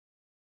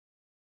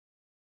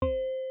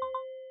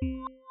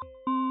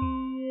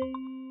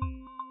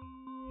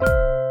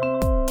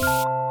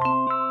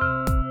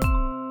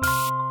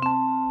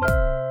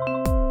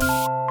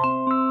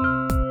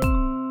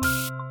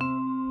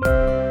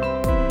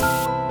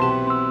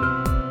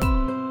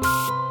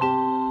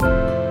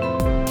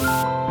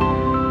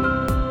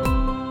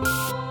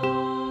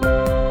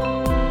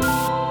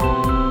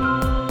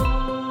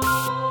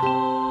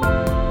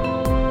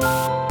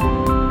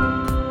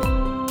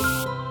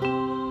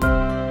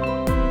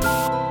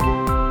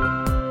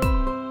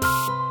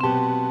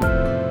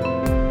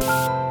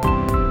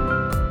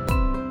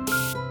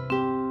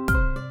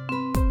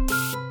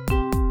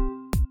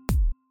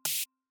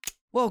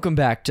Welcome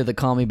back to the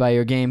Call Me By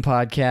Your Game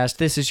podcast.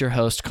 This is your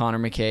host, Connor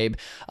McCabe.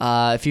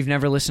 If you've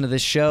never listened to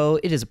this show,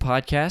 it is a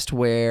podcast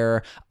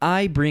where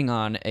I bring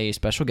on a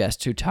special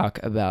guest to talk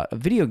about a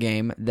video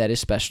game that is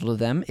special to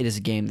them. It is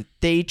a game that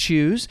they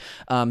choose.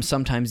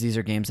 Sometimes these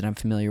are games that I'm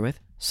familiar with.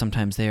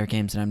 Sometimes they are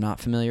games that I'm not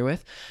familiar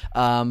with.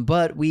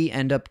 But we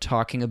end up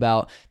talking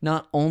about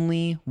not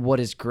only what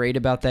is great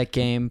about that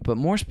game, but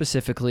more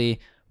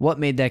specifically, what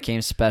made that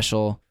game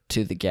special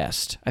to the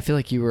guest. I feel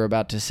like you were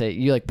about to say,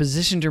 you like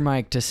positioned your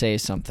mic to say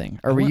something,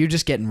 or were you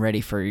just getting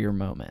ready for your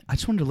moment? I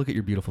just wanted to look at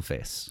your beautiful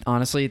face.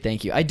 Honestly,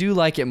 thank you. I do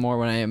like it more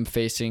when I am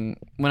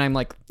when I'm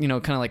like, kind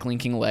of like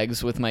linking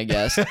legs with my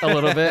guest a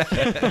little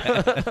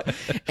bit.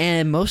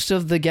 And most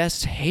of the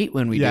guests hate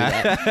when we do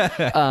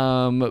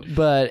that.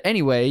 But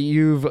anyway,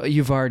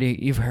 you've heard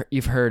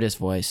his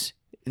voice.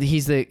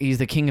 He's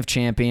the king of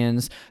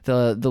champions,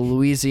 the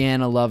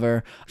Louisiana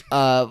lover.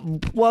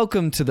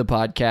 Welcome to the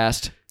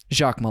podcast,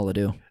 Jacques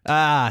Molladou.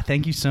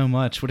 Thank you so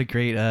much. What a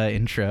great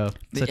intro.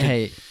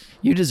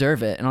 You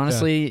deserve it. And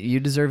honestly, you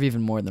deserve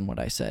even more than what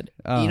I said.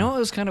 You know what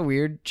was kind of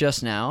weird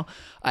just now?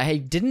 I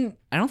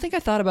don't think I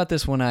thought about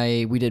this when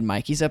we did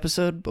Mikey's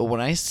episode, but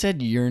when I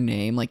said your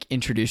name, like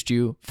introduced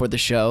you for the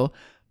show,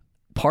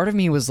 part of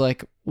me was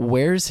like,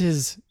 where's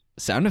his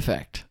sound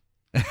effect?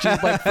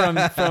 Just like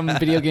from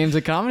Video Games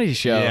a Comedy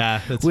Show.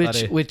 Yeah, that's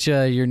funny. Which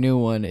your new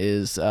one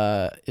is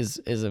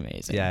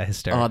amazing. Yeah,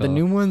 hysterical. The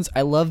new ones,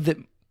 I love that.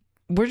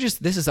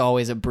 This is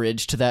always a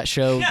bridge to that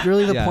show.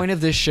 Really, the point of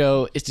this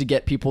show is to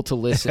get people to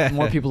listen,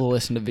 more people to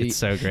listen to It's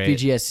so great.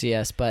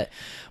 VGSCS. But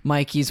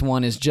Mikey's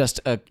one is just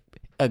a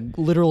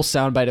literal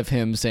soundbite of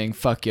him saying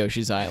 "fuck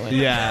Yoshi's Island."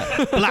 Yeah,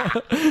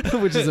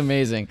 which is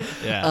amazing.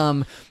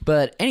 Yeah.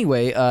 But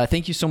anyway,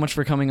 thank you so much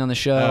for coming on the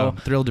show.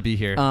 Thrilled to be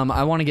here.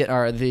 I want to get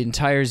the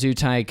entire Zoo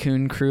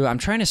Tycoon crew. I'm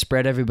trying to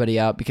spread everybody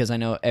out because I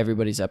know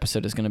everybody's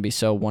episode is going to be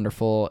so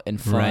wonderful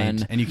and fun.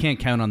 Right. And you can't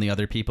count on the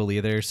other people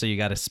either, so you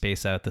got to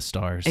space out the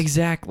stars.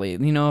 Exactly. If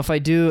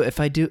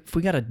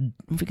we got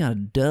a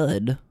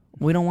dud,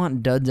 we don't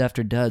want duds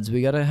after duds.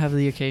 We got to have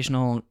the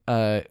occasional.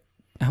 I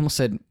almost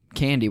said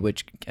candy,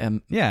 which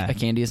a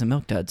candy is a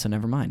milk dud, so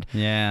never mind.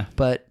 Yeah,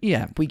 but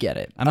yeah, we get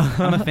it.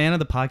 I'm a fan of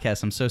the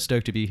podcast. I'm so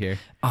stoked to be here.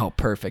 Oh,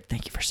 perfect.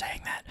 Thank you for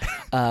saying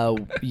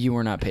that. You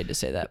were not paid to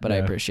say that, but no. I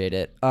appreciate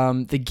it.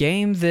 The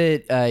game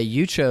that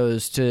you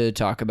chose to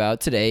talk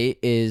about today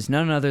is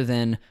none other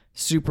than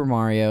Super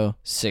Mario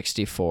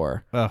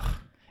 64. Ugh.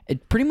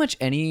 Pretty much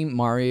any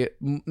Mario,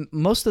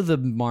 most of the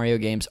Mario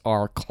games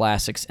are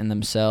classics in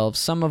themselves.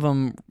 Some of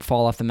them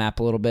fall off the map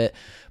a little bit,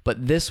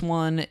 but this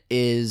one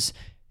is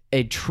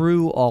a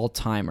true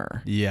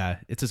all-timer. Yeah,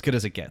 it's as good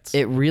as it gets.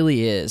 It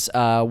really is.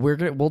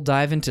 We'll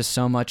dive into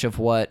so much of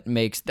what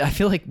makes. I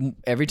feel like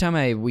every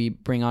time we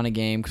bring on a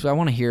game, because I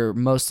want to hear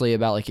mostly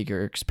about like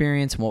your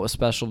experience and what was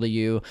special to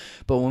you.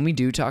 But when we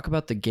do talk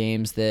about the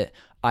games that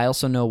I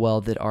also know well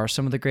that are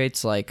some of the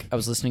greats, like I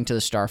was listening to the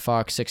Star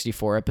Fox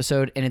 64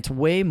 episode, and it's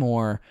way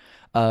more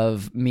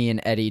of me and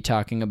Eddie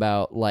talking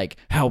about like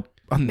how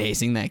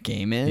amazing that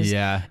game is.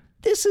 Yeah,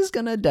 this is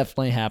gonna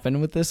definitely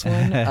happen with this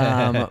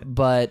one,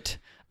 but.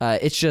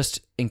 It's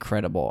just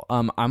incredible.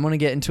 I'm going to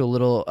get into a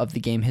little of the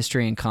game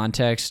history and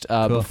context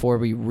before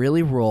we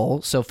really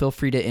roll, so feel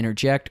free to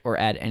interject or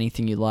add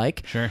anything you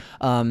like. Sure.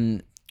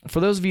 For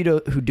those of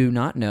you who do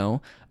not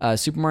know,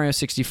 Super Mario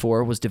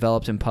 64 was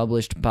developed and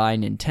published by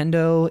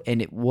Nintendo,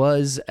 and it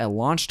was a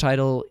launch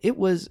title. It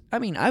was,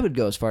 I would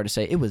go as far to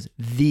say it was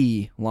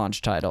the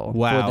launch title.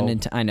 Wow. For the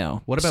Nintendo. I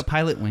know. What about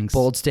Pilot Wings?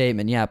 Bold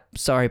statement. Yeah.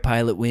 Sorry,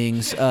 Pilot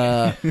Wings.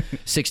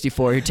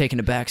 64, you're taking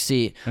a back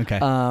seat. Okay.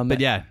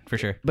 But yeah, for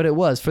sure. But it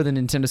was for the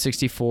Nintendo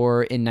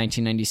 64 in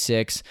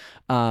 1996.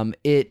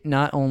 It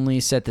not only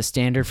set the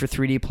standard for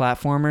 3D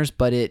platformers,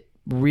 but it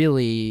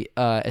really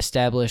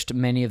established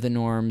many of the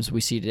norms we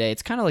see today.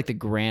 It's kind of like the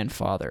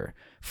grandfather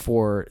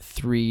for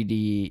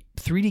 3D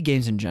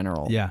games in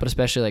general, but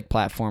especially like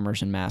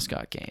platformers and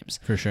mascot games.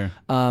 For sure.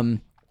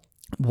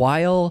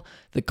 While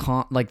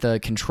the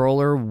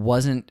controller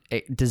wasn't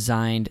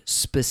designed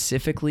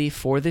specifically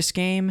for this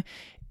game,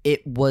 the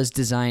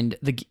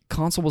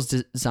console was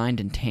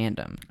designed in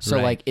tandem. So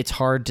like it's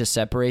hard to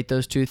separate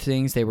those two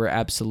things. They were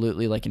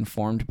absolutely like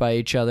informed by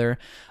each other.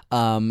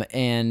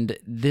 And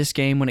this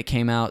game, when it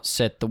came out,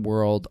 set the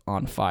world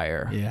on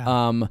fire.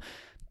 Yeah.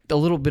 A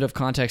little bit of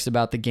context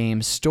about the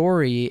game's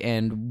story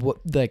and what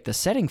the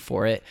setting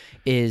for it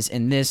is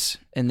in this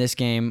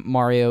game,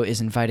 Mario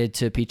is invited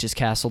to Peach's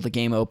castle. The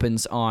game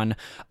opens on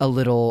a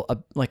little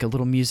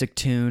music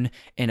tune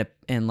and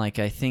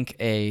I think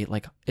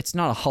it's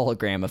not a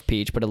hologram of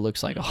Peach, but it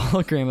looks like a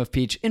hologram of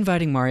Peach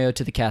inviting Mario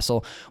to the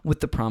castle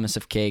with the promise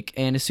of cake.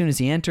 And as soon as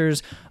he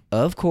enters,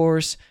 of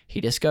course,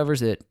 he discovers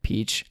that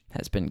Peach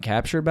has been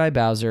captured by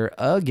Bowser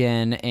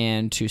again,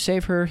 and to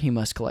save her, he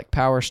must collect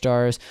power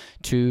stars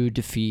to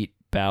defeat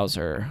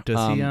Bowser.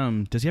 Does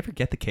he ever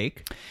get the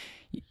cake?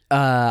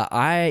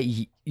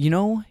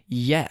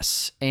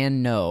 Yes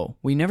and no.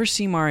 We never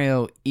see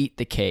Mario eat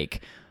the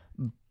cake,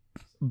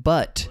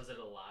 but Was it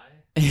a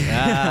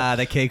lie?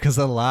 The cake was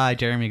a lie.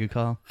 Jeremy, good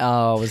call.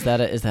 oh, is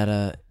that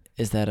a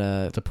Is that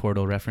a... It's a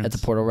Portal reference.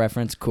 That's a Portal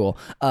reference. Cool.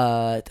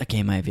 A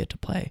game I have yet to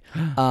play.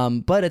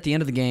 But at the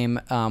end of the game,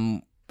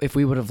 if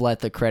we would have let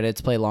the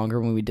credits play longer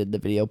when we did the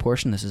video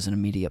portion, this is an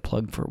immediate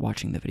plug for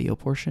watching the video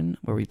portion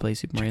where we play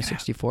Super Mario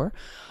 64.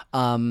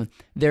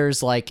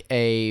 There's like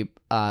a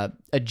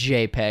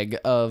JPEG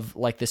of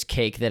like this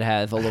cake that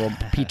have a little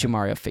Peach and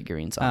Mario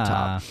figurines on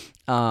top.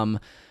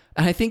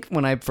 And I think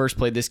when I first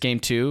played this game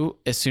too,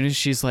 as soon as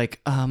she's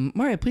like,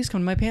 Mario, please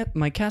come to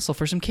my castle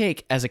for some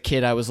cake. As a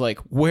kid, I was like,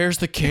 where's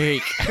the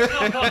cake?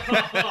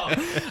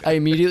 I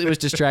immediately was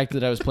distracted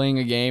that I was playing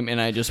a game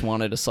and I just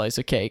wanted a slice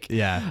of cake.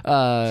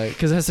 Yeah.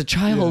 Because as a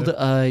child,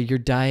 your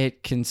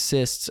diet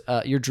consists,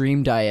 your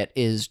dream diet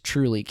is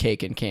truly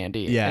cake and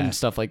candy and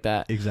stuff like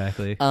that.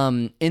 Exactly.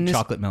 In this,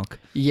 Chocolate milk.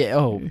 Yeah.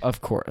 Oh,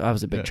 of course. I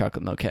was a big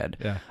chocolate milk head.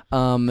 Yeah.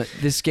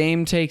 This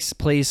game takes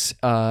place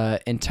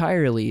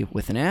entirely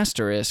with an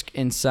asterisk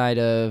inside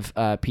of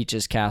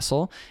Peach's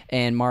castle,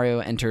 and Mario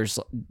enters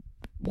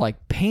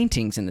like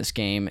paintings in this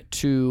game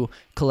to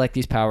collect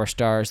these power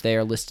stars. They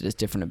are listed as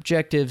different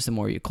objectives. The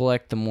more you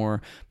collect, the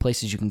more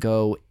places you can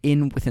go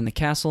within the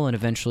castle and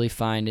eventually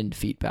find and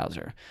defeat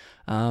Bowser.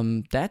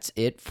 That's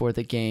it for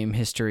the game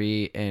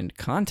history and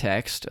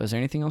context. Is there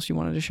anything else you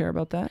wanted to share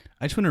about that?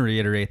 I just want to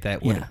reiterate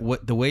that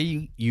what the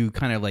way you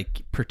kind of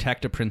like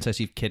protect a princess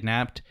you've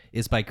kidnapped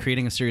is by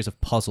creating a series of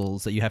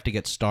puzzles that you have to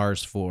get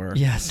stars for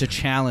to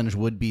challenge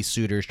would-be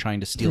suitors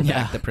trying to steal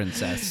back the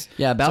princess.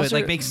 Yeah, Bowser, so it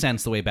like makes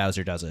sense the way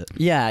Bowser does it.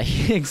 Yeah,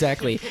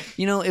 exactly.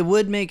 You know, it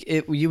would make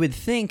it. You would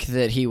think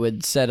that he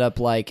would set up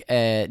like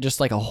just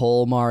like a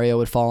hole Mario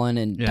would fall in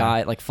and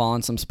die, like fall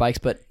on some spikes.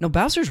 But no,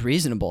 Bowser's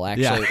reasonable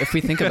actually. If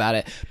we think about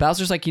it,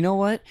 Bowser's like, you know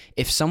what?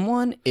 If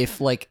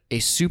like a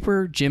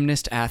super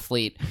gymnast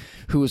athlete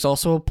who is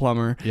also a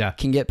plumber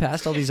can get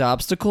past all these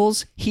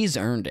obstacles, he's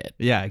earned it.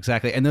 Yeah,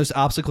 exactly. And those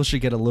obstacles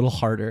should get a little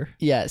harder.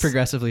 Yes.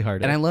 Progressively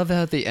harder. And I love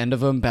how at the end of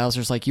them,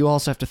 Bowser's like, you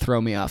also have to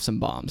throw me off some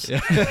bombs.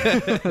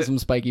 Some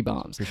spiky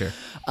bombs. For sure.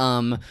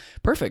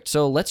 Perfect.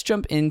 So let's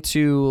jump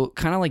into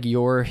kind of like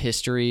your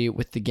history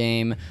with the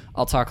game.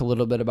 I'll talk a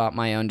little bit about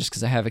my own just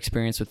because I have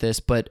experience with this.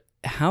 But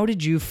how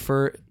did you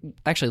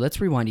Actually, let's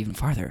rewind even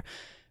farther.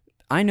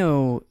 I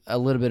know a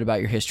little bit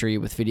about your history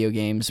with video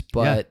games,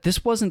 but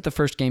this wasn't the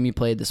first game you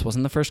played. This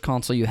wasn't the first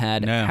console you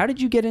had. No. How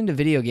did you get into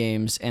video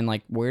games, and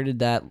like where did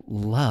that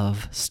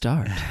love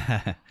start?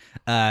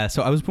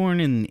 So I was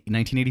born in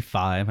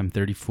 1985. I'm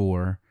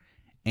 34.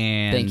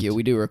 And Thank you.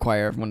 We do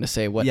require everyone to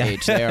say what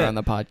age they are on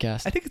the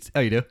podcast. I think it's... Oh,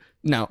 you do?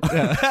 No.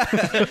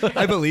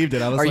 I believed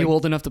it. I was Are you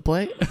old enough to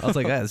play? I was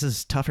like, this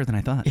is tougher than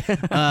I thought.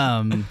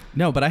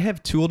 No, but I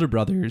have two older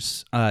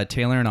brothers,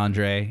 Taylor and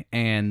Andre,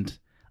 and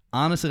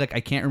honestly, like, I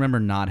can't remember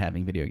not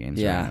having video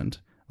games around.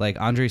 Like,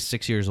 Andre's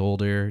 6 years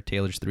older,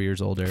 Taylor's 3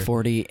 years older.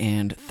 40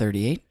 and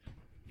 38.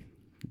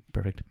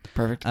 Perfect.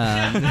 Perfect.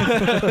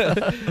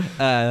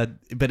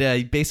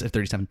 But base of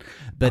 37.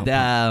 But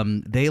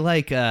they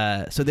like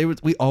so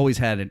we always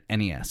had an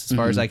NES as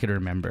far as I could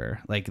remember.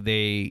 Like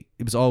it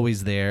was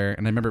always there,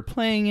 and I remember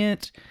playing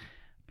it.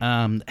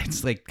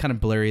 It's like kind of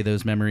blurry,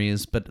 those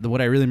memories, but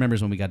what I really remember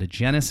is when we got a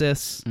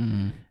Genesis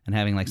and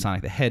having like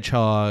Sonic the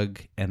Hedgehog,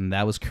 and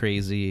that was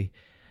crazy.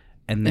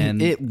 And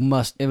then it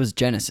was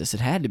Genesis.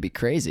 It had to be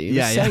crazy. It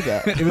was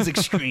Sega. It was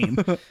extreme.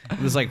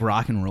 It was like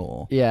rock and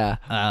roll. Yeah.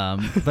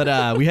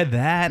 But we had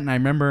that, and I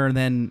remember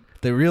then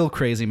the real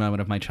crazy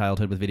moment of my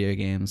childhood with video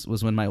games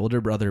was when my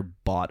older brother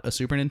bought a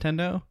Super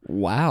Nintendo.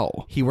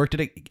 Wow. He worked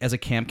as a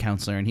camp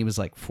counselor, and he was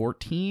like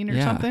 14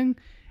 or something.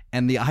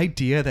 And the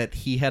idea that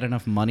he had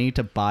enough money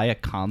to buy a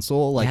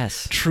console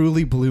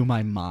truly blew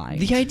my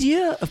mind. The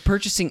idea of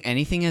purchasing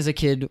anything as a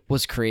kid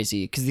was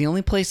crazy because the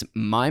only place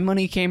my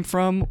money came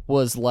from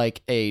was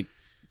like a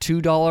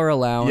 $2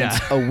 allowance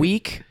a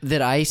week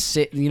that I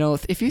you know,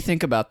 if you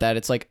think about that,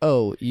 it's like,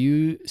 oh,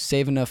 you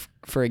save enough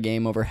for a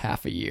game over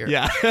half a year.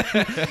 Yeah.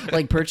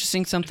 Like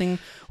purchasing something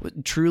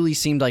truly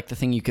seemed like the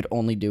thing you could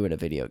only do at a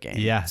video game.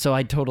 Yeah. So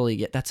I totally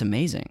get that's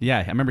amazing. Yeah.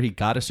 I remember he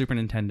got a Super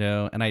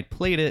Nintendo and I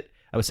played it.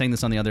 I was saying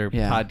this on the other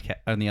podcast,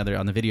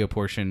 on the video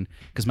portion,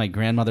 because my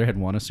grandmother had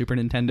won a Super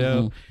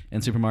Nintendo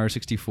and Super Mario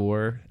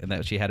 64, and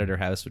that she had at her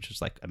house, which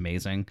was like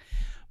amazing.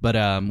 But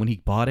when he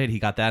bought it, he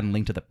got that and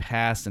Link to the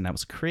Past, and that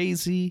was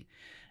crazy.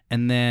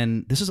 And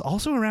then this is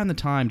also around the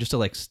time, just to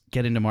like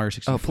get into Mario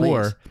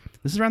 64.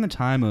 This is around the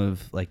time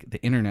of like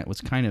the internet was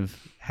kind of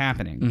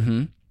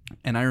happening,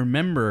 and I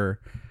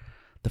remember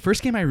the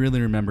first game I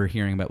really remember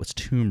hearing about was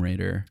Tomb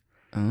Raider.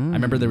 I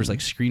remember there was like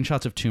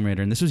screenshots of Tomb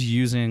Raider, and this was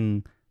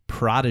using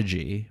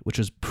Prodigy, which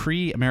was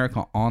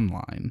pre-America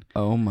Online.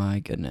 Oh my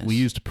goodness. We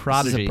used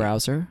Prodigy. This is a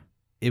browser?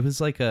 It was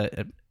like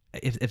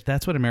if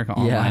that's what America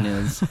Online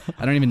is.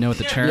 I don't even know what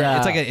the term.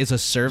 It's like it's a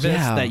service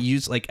that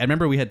used like I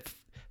remember we had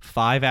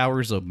 5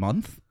 hours a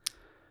month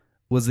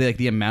was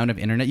the amount of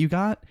internet you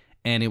got,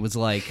 and it was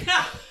like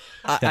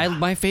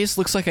my face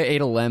looks like I ate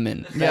a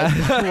lemon.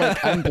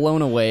 Like, I'm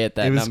blown away at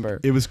that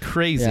number. It was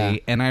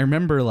crazy, and I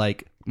remember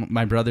like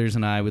my brothers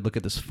and I would look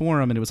at this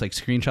forum, and it was like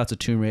screenshots of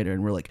Tomb Raider,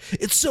 and we're like,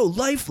 it's so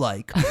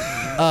lifelike.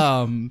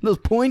 Those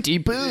pointy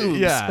boobs.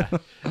 Yeah.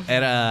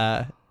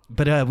 And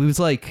but we was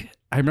like,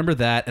 I remember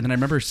that, and then I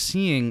remember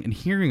seeing and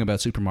hearing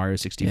about Super Mario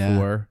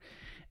 64,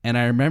 and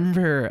I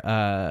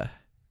remember.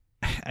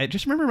 I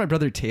just remember my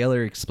brother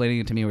Taylor explaining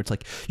it to me where it's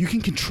like, you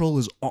can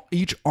control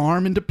each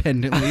arm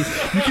independently.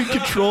 You can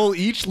control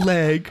each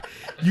leg.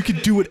 You can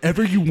do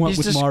whatever you want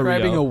with Mario.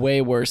 He's describing a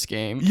way worse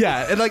game.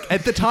 Yeah, and like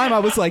at the time I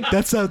was like,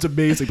 that sounds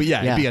amazing. But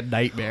yeah, it'd be a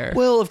nightmare.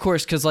 Well, of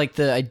course, because like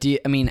the idea,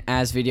 I mean,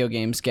 as video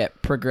games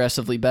get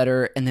progressively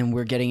better, and then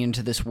we're getting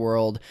into this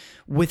world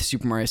with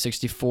Super Mario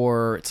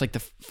 64, it's like the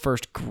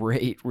first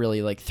great,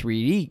 really like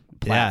 3D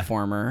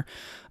platformer.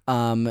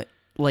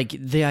 Like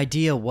the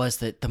idea was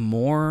that the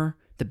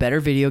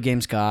better video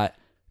games got,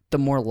 the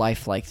more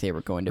lifelike they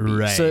were going to be.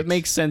 Right. So it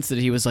makes sense that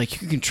he was like, you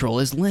can control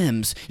his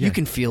limbs. Yeah. You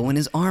can feel when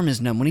his arm is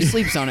numb, when he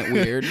sleeps on it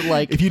weird.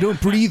 Like, if you don't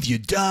breathe, you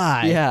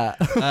die. Yeah.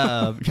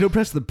 If you don't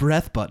press the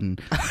breath button.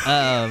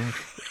 That's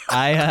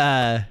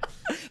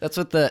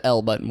what the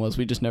L button was.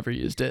 We just never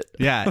used it.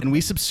 Yeah, and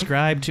we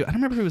subscribed to, I don't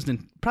remember who it was,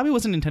 probably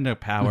wasn't Nintendo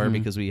Power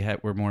because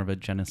we're more of a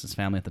Genesis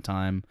family at the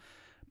time,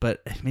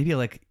 but maybe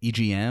like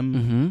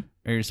EGM.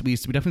 Or we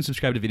definitely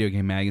subscribed to Video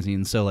Game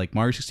Magazine, so like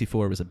Mario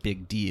 64 was a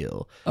big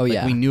deal. Oh, like,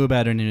 yeah. We knew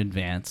about it in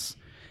advance.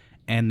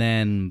 And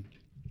then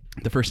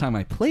the first time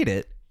I played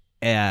it,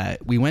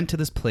 we went to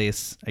this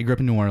place. I grew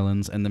up in New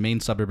Orleans, and the main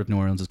suburb of New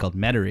Orleans is called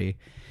Metairie.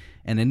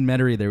 And in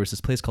Metairie, there was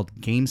this place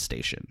called Game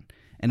Station.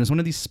 And it was one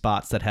of these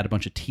spots that had a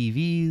bunch of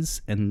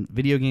TVs and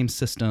video game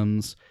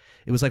systems.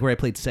 It was like where I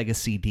played Sega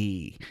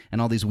CD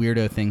and all these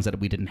weirdo things that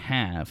we didn't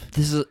have.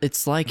 So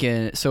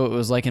it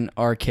was like an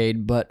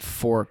arcade, but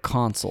for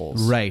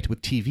consoles. Right,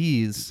 with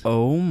TVs.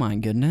 Oh my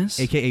goodness.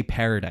 AKA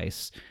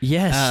Paradise.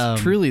 Yes,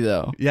 truly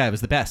though. Yeah, it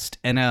was the best.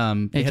 And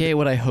AKA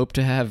what I hope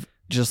to have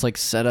just like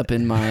set up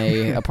in my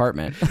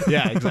apartment.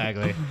 Yeah,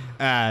 exactly.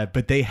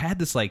 But they had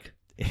this like,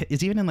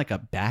 it's even in like a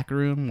back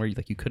room where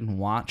you couldn't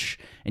watch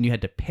and you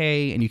had to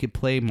pay, and you could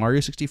play Mario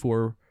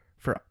 64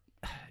 for,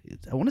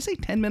 I want to say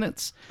 10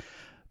 minutes.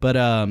 But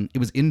it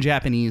was in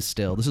Japanese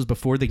still. This was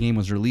before the game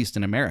was released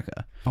in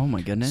America. Oh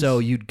my goodness. So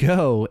you'd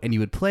go and you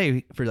would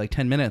play for like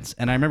 10 minutes.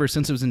 And I remember,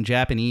 since it was in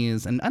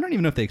Japanese, and I don't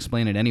even know if they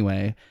explain it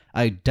anyway,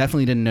 I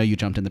definitely didn't know you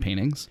jumped in the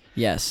paintings.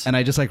 Yes. And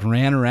I just like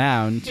ran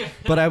around,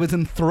 but I was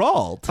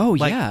enthralled. Oh,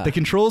 like, yeah. The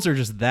controls are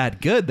just that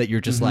good that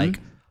you're just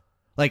like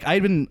I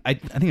think I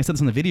said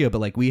this in the video,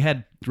 but like we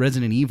had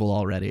Resident Evil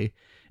already.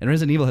 And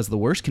Resident Evil has the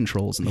worst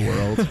controls in the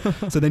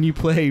world. So then you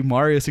play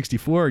Mario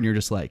 64 and you're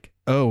just like,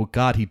 oh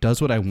God, he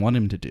does what I want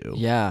him to do.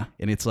 Yeah.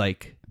 And it's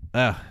like,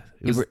 it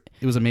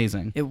was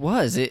amazing. It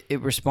was.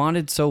 It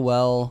responded so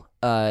well.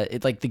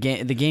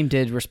 The game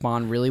did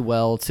respond really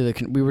well to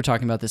we were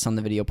talking about this on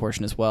the video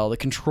portion as well. The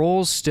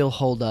controls still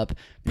hold up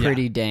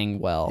pretty dang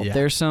well. Yeah.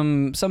 There's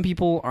some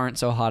people aren't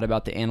so hot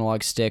about the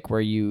analog stick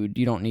where you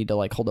don't need to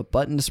like hold a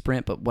button to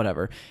sprint, but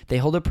whatever. They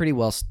hold up pretty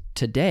well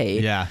today.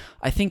 Yeah.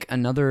 I think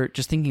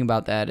just thinking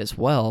about that as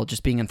well,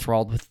 just being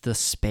enthralled with the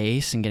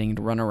space and getting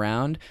to run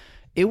around,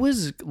 it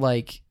was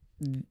like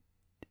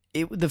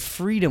the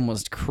freedom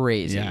was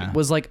crazy. Yeah. It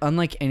was like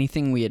unlike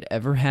anything we had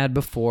ever had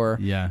before.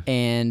 Yeah.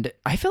 And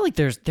I feel like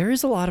there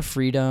is a lot of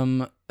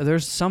freedom.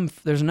 There's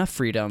enough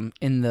freedom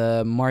in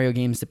the Mario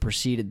games that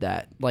preceded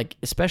that, like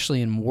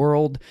especially in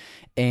World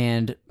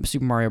and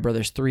Super Mario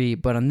Brothers 3.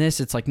 But on this,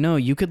 it's like, no,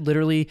 you could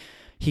literally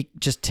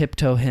just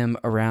tiptoe him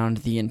around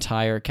the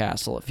entire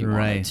castle if you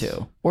wanted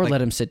to, or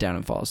let him sit down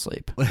and fall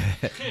asleep.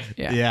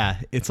 Yeah.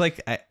 Yeah. It's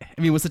like, I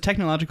mean, was the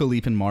technological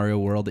leap in Mario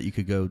World that you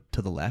could go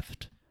to the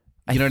left?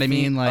 You know what I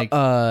mean? Like,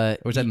 or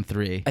was that in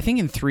 3? I think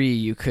in 3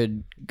 you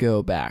could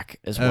go back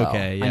as well.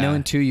 Okay, yeah. I know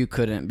in 2 you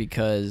couldn't,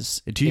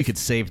 because in 2 you could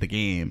save the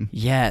game.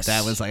 Yes,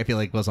 that was I feel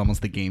like was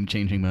almost the game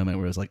changing moment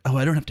where it was like, oh,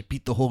 I don't have to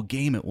beat the whole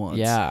game at once.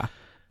 Yeah.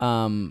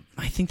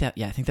 I think that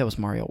was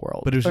Mario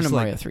World. But it was just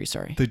Mario 3.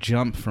 Sorry, the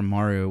jump from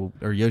Mario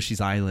or Yoshi's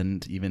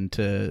Island even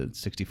to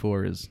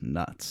 64 is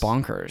nuts,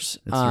 bonkers.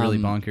 It's really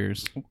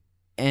bonkers.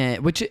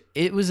 And which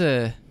it was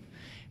I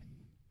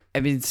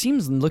mean, it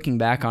seems looking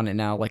back on it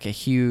now like a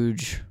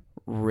huge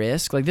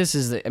risk. Like this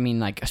is,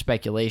 like a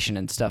speculation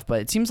and stuff, but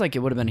it seems like it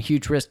would have been a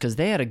huge risk because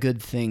they had a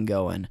good thing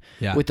going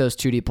with those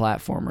 2D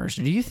platformers.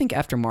 Do you think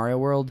after Mario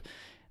World,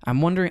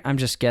 I'm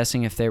just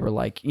guessing if they were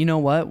like, you know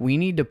what, we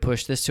need to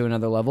push this to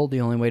another level.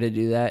 The only way to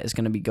do that is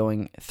going to be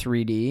going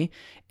 3D.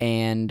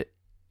 And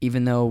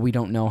even though we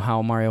don't know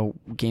how Mario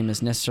game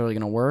is necessarily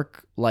going to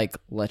work, like,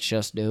 let's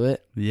just do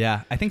it.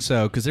 Yeah, I think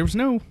so. Because there was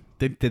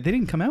They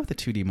didn't come out with a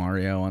 2D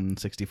Mario on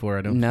 64,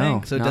 I don't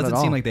think. So it doesn't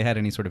seem like they had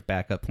any sort of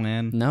backup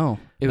plan. No.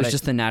 It was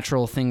just the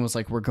natural thing was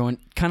like, we're going,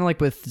 kind of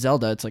like with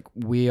Zelda, it's like,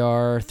 we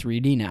are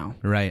 3D now.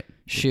 Right.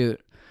 Shoot.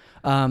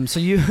 So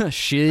you,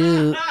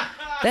 shoot.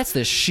 That's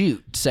the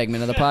shoot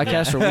segment of the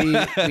podcast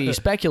where we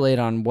speculate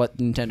on what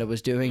Nintendo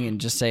was doing and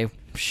just say,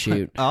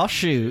 shoot. I'll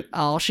shoot.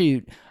 So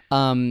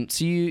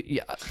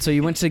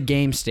you went to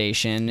Game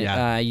Station.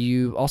 Yeah.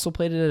 You also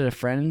played it at a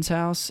friend's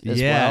house as well?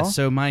 Yeah,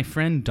 so my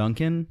friend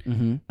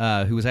Duncan,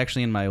 who was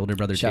actually in my older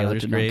brother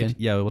Taylor's grade. Duncan.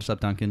 Yeah, what's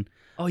up, Duncan?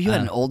 Oh, you had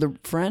an older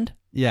friend?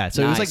 Yeah,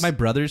 so It was like my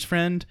brother's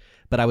friend,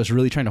 but I was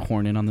really trying to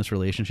horn in on this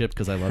relationship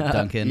because I love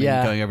Duncan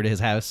and going over to his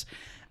house.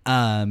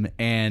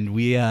 And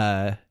we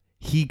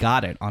he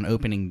got it on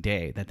opening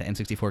day that the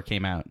N64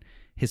 came out.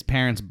 His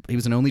parents, he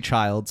was an only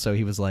child, so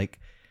he was like,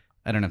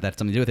 I don't know if that's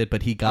something to do with it,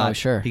 but he got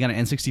he got an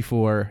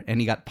N64 and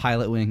he got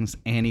Pilot Wings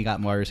and he got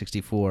Mario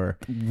 64.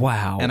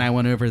 Wow. And I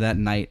went over that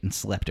night and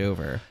slept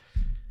over.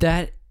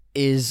 That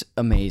is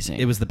amazing.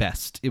 It was the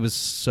best. It was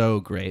so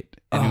great.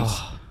 And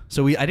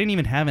I didn't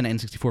even have an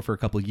N64 for a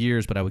couple of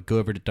years, but I would go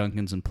over to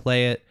Duncan's and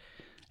play it.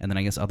 And then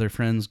I guess other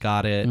friends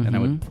got it and I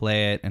would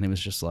play it. And it was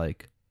just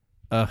like,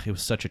 it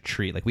was such a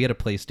treat. Like we had a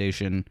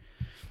PlayStation.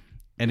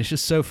 And it's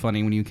just so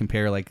funny when you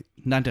compare, like,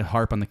 not to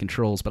harp on the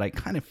controls, but I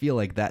kind of feel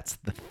like that's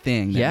the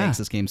thing that makes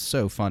this game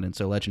so fun and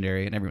so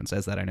legendary. And everyone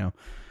says that, I know.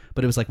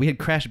 But it was like we had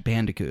Crash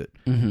Bandicoot,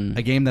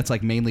 a game that's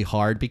like mainly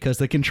hard because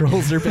the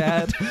controls are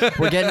bad.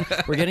 We're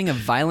getting a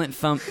violent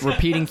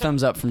repeating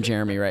thumbs up from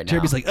Jeremy right now.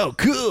 Jeremy's like, oh,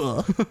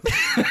 cool.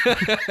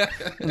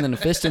 And then a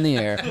fist in the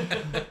air.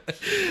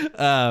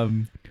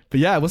 But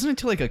yeah, it wasn't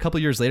until like a couple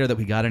years later that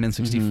we got an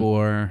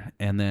N64.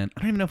 And then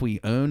I don't even know if we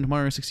owned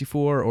Mario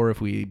 64 or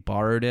if we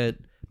borrowed it.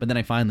 But then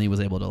I finally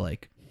was able to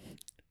like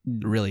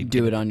really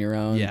do it on your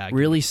own. Yeah,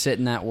 really sit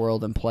in that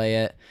world and play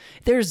it.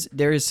 There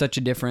is such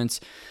a difference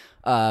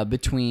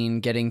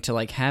between getting to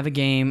like have a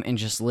game and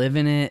just live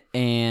in it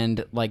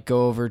and like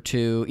go over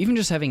to even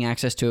just having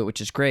access to it,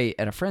 which is great,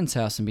 at a friend's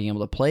house and being able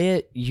to play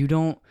it.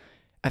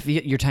 I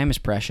feel your time is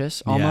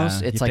precious.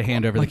 Almost, it's like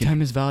hand over my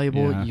time is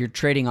valuable. Yeah. You're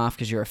trading off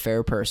because you're a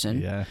fair person.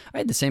 Yeah, I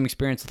had the same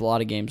experience with a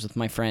lot of games with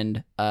my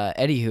friend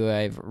Eddie, who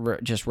I've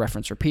just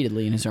referenced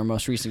repeatedly, and is our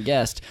most recent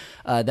guest.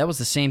 That was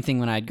the same thing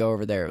when I'd go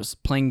over there. It was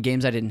playing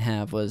games I didn't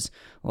have was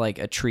like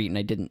a treat,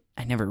 and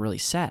I never really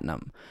sat in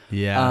them.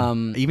 Yeah.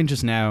 Even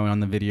just now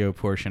on the video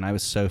portion, I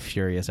was so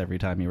furious every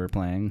time you were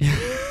playing.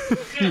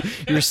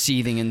 You were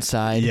seething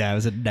inside. Yeah, it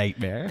was a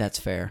nightmare. That's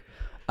fair.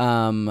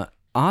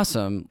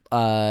 Awesome.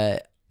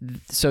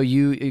 So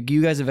you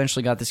guys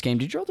eventually got this game.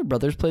 Did your older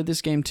brothers play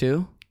this game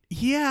too?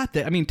 Yeah,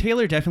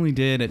 Taylor definitely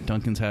did at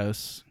Duncan's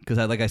house because,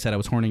 like I said, I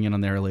was horning in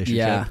on their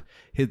relationship.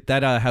 Yeah,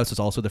 that house was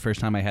also the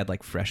first time I had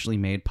like freshly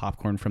made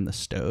popcorn from the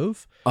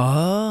stove.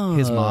 Oh,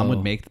 his mom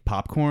would make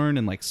popcorn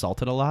and like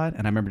salt it a lot,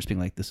 and I remember just being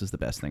like, "This is the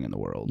best thing in the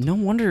world." No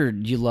wonder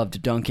you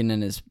loved Duncan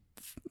and his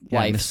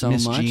wife so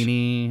Miss much.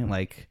 Jeannie,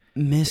 like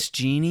Miss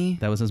Jeannie,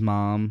 that was his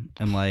mom,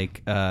 and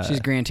like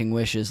she's granting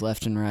wishes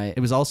left and right. It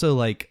was also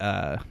like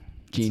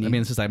Genie.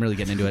 I'm really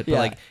getting into it, but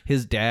like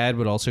his dad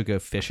would also go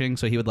fishing,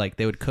 so he would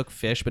they would cook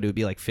fish, but it would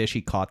be like fish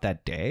he caught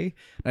that day.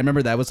 I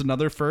remember that was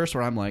another first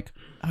where I'm like,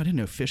 oh, I didn't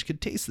know fish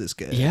could taste this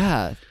good.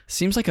 Yeah,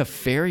 seems like a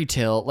fairy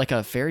tale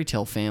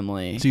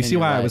family. So you see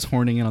why I was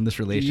horning in on this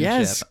relationship?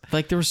 Yes,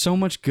 like there was so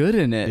much good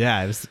in it.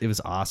 Yeah, it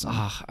was awesome.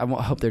 I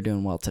hope they're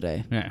doing well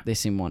today. Yeah, they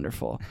seem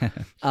wonderful.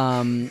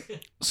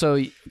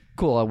 So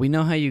cool. We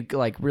know how you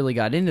like really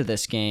got into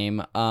this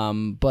game.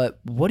 But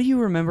what do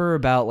you remember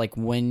about like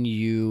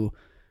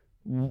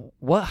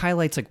what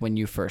highlights like when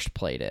you first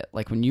played it?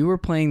 Like when you were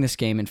playing this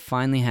game and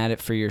finally had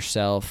it for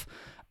yourself,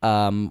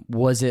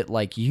 was it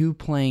like you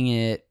playing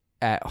it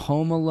at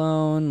home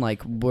alone?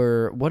 Like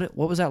what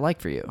was that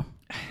like for you?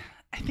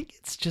 I think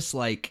it's just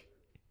like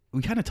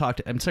we kind of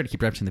talked. I'm sorry to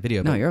keep referencing the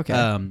video. No, but, you're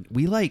okay.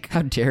 We like.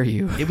 How dare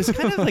you? It was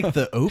kind of like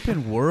the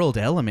open world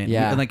element.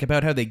 Yeah. And like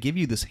about how they give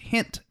you this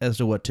hint as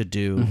to what to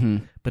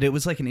do, but it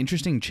was like an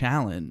interesting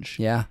challenge.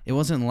 Yeah. It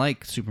wasn't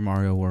like Super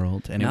Mario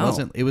World, and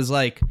it was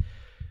like.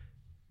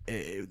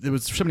 There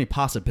was so many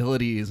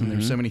possibilities and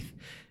there's so many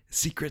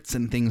secrets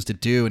and things to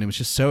do, and it was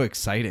just so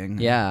exciting.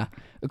 Yeah.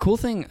 The cool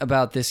thing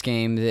about this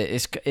game that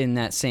is in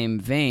that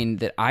same vein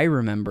that I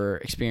remember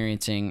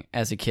experiencing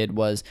as a kid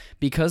was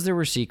because there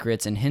were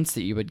secrets and hints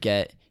that you would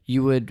get,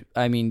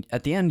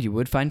 at the end you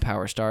would find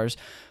power stars,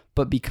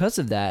 but because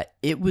of that,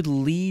 it would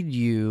lead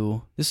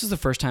you. This is the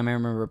first time I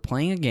remember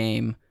playing a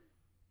game.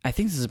 I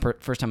think this is the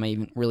first time I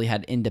even really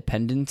had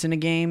independence in a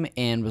game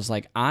and was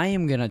like, I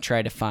am going to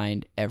try to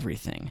find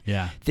everything.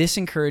 Yeah. This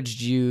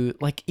encouraged you,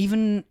 like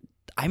even,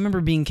 I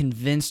remember being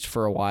convinced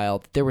for a while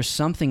that there was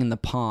something in the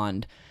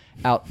pond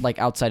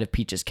outside of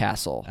Peach's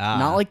castle.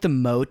 Not like the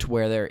moat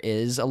where there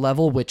is a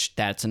level, which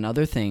that's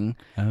another thing.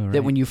 Oh, right.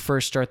 That when you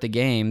first start the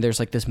game, there's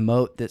like this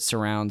moat that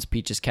surrounds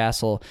Peach's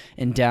castle,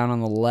 and down on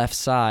the left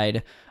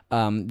side,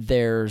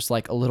 there's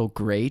like a little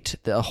grate,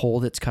 a hole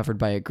that's covered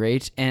by a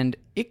grate, and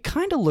it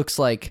kind of looks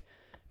like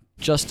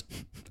just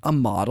a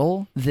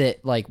model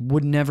that like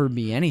would never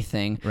be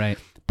anything. Right.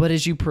 But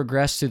as you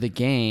progress through the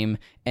game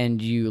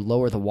and you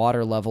lower the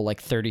water level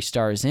like 30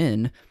 stars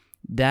in,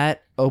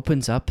 that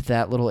opens up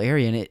that little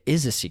area, and it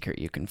is a secret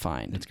you can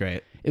find. It's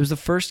great. It was the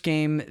first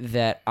game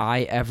that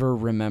I ever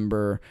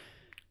remember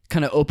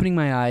kind of opening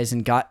my eyes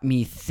and got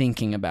me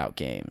thinking about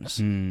games.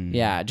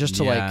 Yeah, just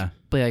to like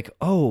be like,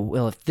 oh,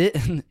 well,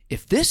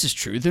 if this is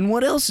true, then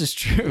what else is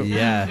true?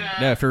 Yeah,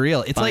 no, for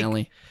real. It's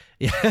finally.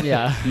 Like,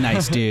 yeah,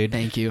 nice, dude.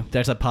 Thank you.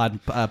 That's a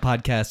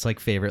podcast's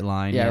like favorite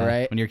line. Yeah,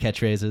 right. When your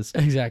catchphrases.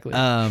 Exactly.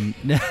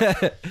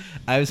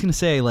 I was gonna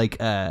say like,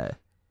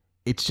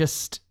 it's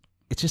just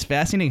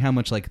fascinating how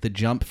much like the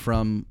jump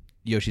from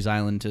Yoshi's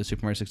Island to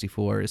Super Mario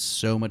 64 is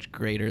so much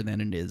greater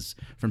than it is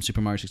from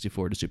Super Mario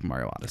 64 to Super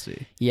Mario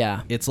Odyssey.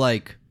 Yeah. It's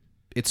like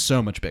it's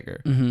so much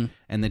bigger.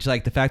 And it's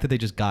like the fact that they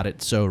just got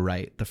it so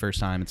right the first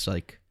time. It's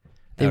like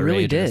they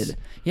really outrageous. did.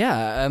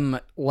 Yeah.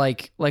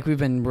 Like we've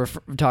been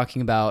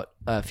talking about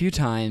a few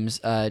times.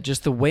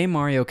 Just the way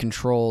Mario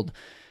controlled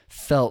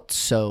felt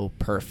so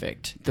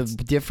perfect. The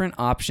different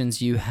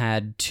options you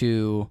had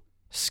to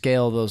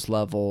scale those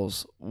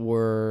levels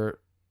were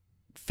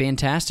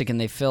fantastic, and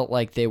they felt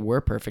like they were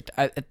perfect.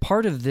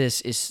 Part of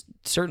this is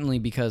certainly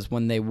because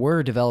when they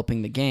were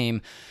developing the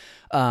game,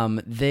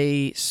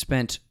 they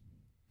spent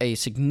a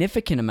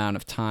significant amount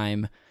of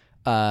time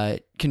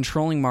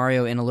controlling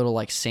Mario in a little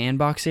like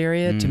sandbox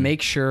area to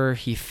make sure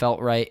he felt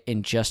right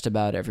in just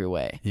about every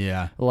way.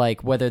 Yeah.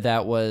 Like whether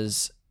that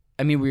was,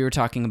 I mean, we were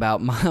talking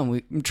about,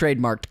 we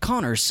trademarked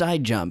Connor's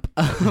side jump,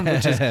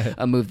 which is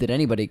a move that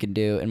anybody can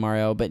do in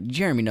Mario, but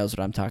Jeremy knows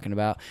what I'm talking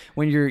about.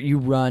 When you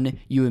run,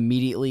 you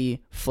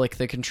immediately flick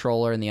the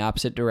controller in the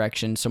opposite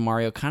direction, so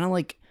Mario kind of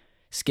like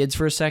skids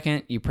for a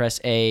second, you press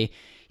A,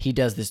 he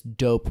does this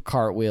dope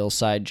cartwheel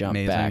side jump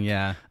back.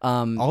 Yeah.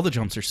 All the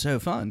jumps are so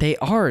fun.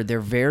 They're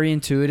very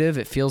intuitive.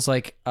 It feels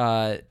like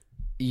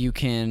you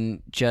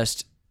can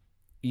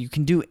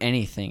do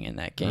anything in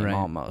that game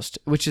almost,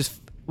 which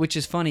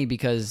is funny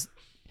because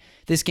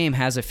this game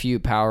has a few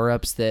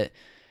power-ups that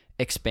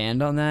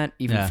expand on that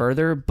even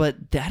further, but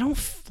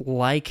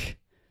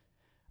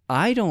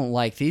I don't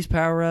like these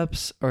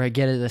power-ups, or I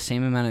get the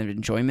same amount of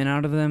enjoyment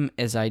out of them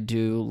as I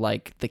do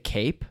like the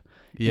cape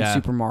in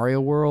Super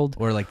Mario World.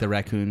 Or like the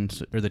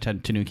raccoons or the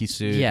Tanuki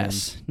suit.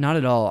 Yes, not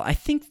at all. I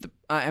think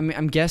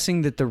I'm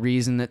guessing that the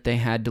reason that they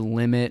had to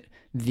limit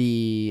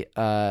the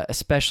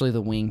especially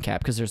the wing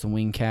cap, because there's the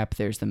wing cap,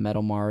 there's the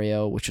metal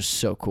Mario, which is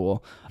so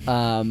cool.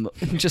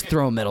 Just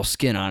throw a metal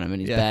skin on him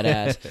and he's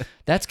badass.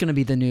 That's gonna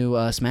be the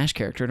new Smash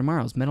character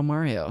tomorrow, is Metal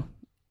Mario,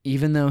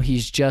 even though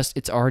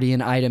it's already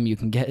an item you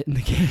can get in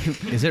the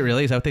game. Is it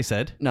really? Is that what they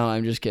said? No,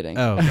 I'm just kidding.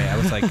 Oh, okay. I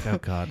was like, oh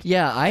god.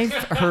 Yeah, I've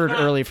heard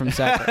early from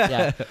Sakurai.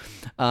 Yeah.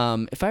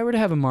 If I were to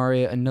have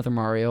another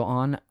Mario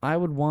on, I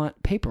would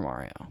want Paper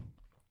Mario.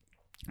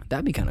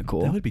 That'd be kind of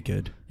cool. That would be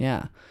good.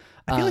 Yeah.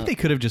 I feel like they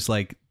could have just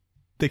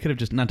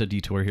not to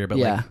detour here, but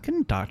like,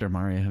 couldn't Dr.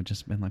 Mario have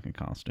just been like a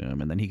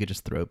costume, and then he could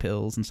just throw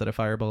pills instead of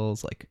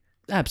fireballs? Like,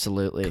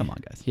 absolutely. Come on,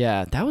 guys.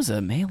 Yeah, that was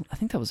I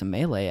think that was a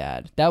Melee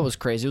ad. That was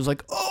crazy. It was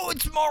like, oh,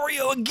 it's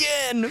Mario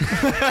again,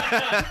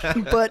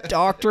 but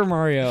Dr.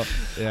 Mario.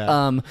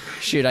 Yeah.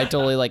 Shoot, I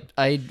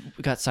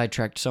got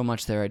sidetracked so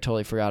much there. I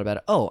totally forgot about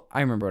it. Oh,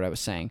 I remember what I was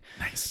saying.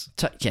 Nice.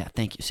 Yeah,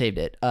 thank you. Saved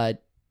it.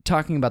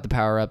 Talking about the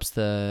power-ups,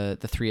 the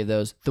three of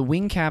those, the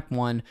wing cap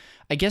one,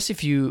 I guess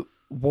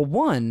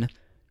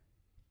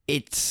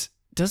it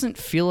doesn't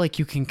feel like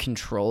you can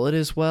control it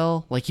as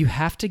well. Like you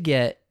have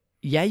to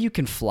you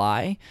can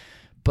fly,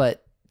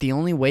 but the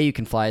only way you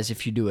can fly is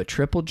if you do a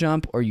triple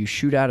jump or you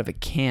shoot out of a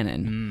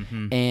cannon.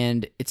 Mm-hmm.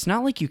 And it's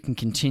not like you can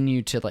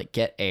continue to like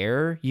get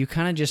air. You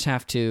kind of just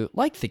have to,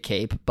 like the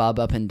cape, bob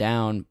up and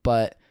down,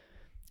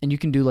 and you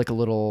can do like a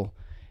little,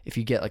 if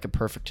you get like a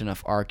perfect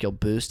enough arc, you'll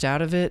boost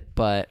out of it,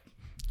 but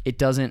it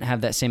doesn't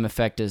have that same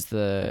effect as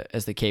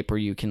the cape, where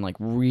you can like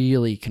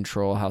really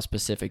control how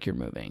specific you're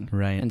moving.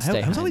 Right. And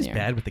I was always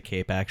bad with the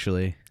cape,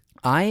 actually.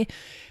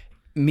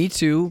 Me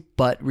too.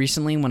 But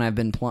recently, when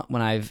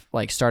I've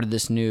like started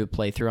this new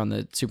playthrough on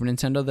the Super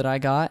Nintendo that I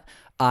got,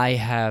 I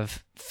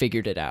have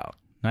figured it out.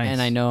 Nice.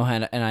 And I know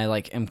and I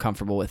like am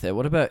comfortable with it.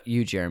 What about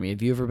you, Jeremy?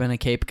 Have you ever been a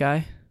cape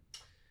guy?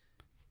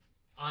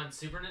 On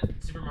Super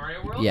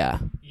Mario World? Yeah.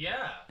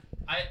 Yeah.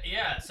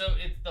 So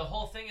the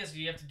whole thing is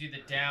you have to do the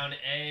down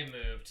A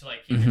move to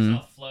like keep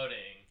yourself floating,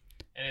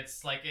 and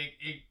it's like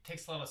it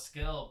takes a lot of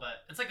skill,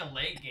 but it's like a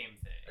late game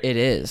thing. It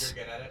is.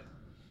 You're good at it?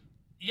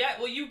 Yeah,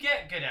 well, you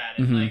get good at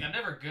it. Like I'm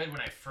never good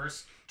when I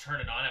first turn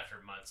it on after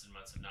months and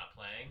months of not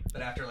playing.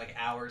 But after like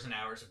hours and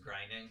hours of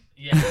grinding.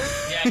 Yeah.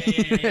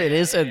 It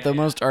is the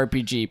most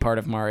RPG part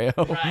of Mario.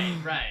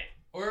 Right.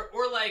 Or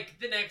like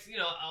the next,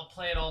 I'll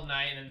play it all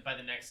night, and then by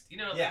the next,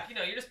 you're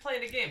just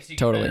playing a game, so you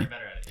get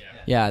better at it.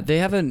 Yeah, they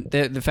haven't.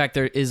 The fact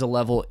there is a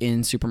level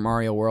in Super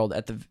Mario World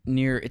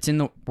it's in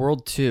the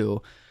World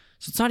 2,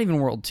 so it's not even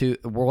World 2.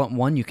 World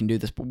 1 you can do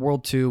this, but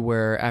World 2,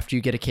 where after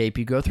you get a cape,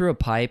 you go through a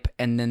pipe,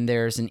 and then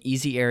there's an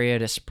easy area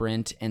to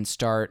sprint and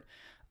start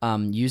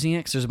using it,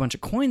 because there's a bunch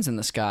of coins in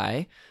the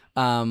sky,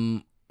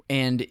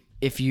 and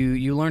if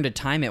you learn to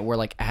time it, where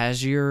like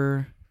as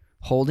you're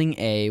holding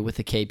A with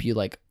the cape, you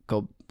like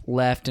go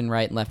left and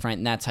right,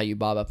 and that's how you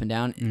bob up and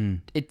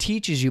down. It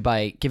teaches you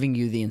by giving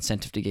you the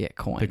incentive to get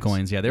coins. The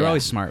coins, yeah. They were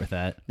always smart with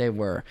that. They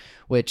were,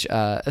 which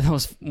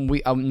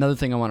another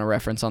thing I want to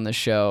reference on this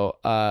show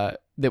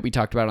that we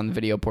talked about on the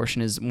video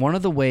portion is one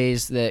of the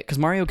ways that, because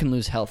Mario can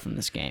lose health in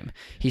this game.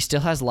 He still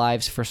has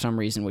lives for some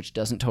reason, which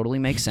doesn't totally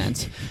make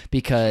sense,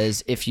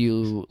 because if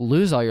you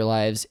lose all your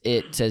lives,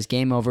 it says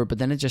game over, but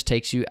then it just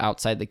takes you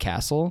outside the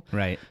castle.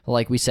 Right.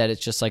 Like we said,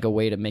 it's just like a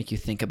way to make you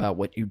think about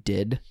what you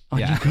did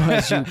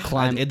as you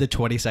climb. In the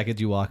 20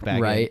 seconds you walk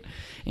back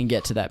and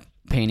get to that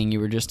painting you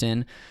were just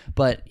in.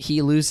 But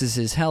he loses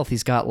his health.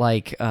 He's got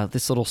like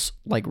this little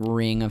like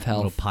ring of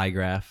health. Little pie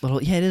graph.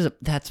 It is.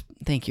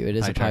 Thank you. It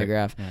is a pie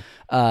graph.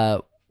 Yeah.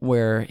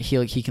 where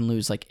he can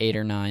lose like 8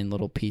 or 9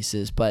 little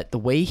pieces, but the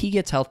way he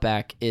gets health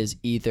back is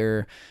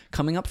either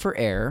coming up for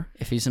air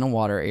if he's in a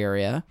water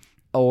area,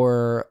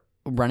 or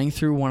running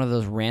through one of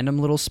those random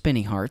little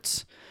spinning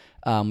hearts,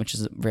 which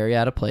is very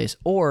out of place,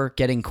 or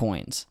getting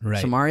coins.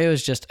 Right. So Mario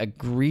is just a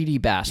greedy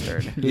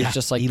bastard who's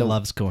just like he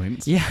loves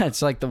coins. Yeah,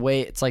 it's like the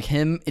way it's like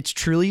him. It's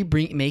truly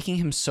making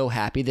him so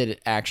happy that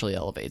it actually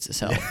elevates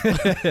his health.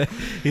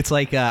 It's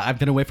like I've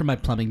been away from my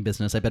plumbing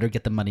business. I better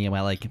get the money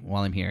while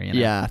I'm here. You know?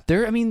 Yeah,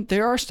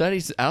 there are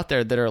studies out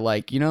there that are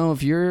like,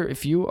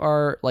 if you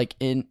are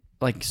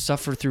like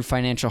suffer through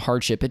financial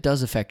hardship, it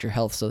does affect your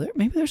health. So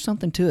maybe there's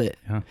something to it.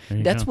 Yeah,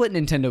 that's what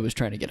Nintendo was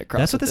trying to get across.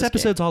 That's what with this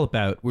episode's all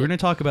about. We're going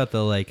to talk about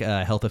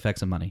the health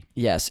effects of money.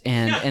 Yes,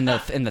 and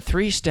the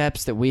 3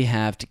 steps that we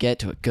have to get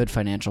to a good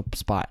financial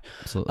spot.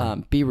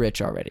 Absolutely. Be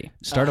rich already.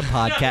 Start a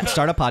podcast.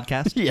 Start a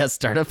podcast. Yes,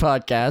 start a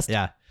podcast.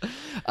 Yeah.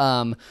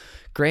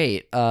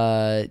 Great.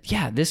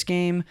 This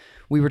game,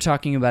 we were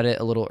talking about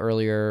it a little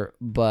earlier,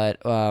 but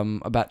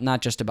about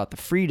not just about the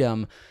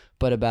freedom,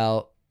 but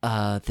about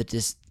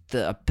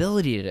the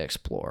ability to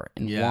explore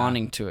and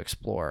wanting to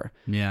explore.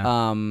 Yeah.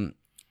 I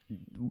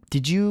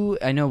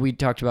know we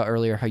talked about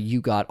earlier how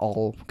you got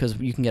because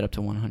you can get up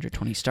to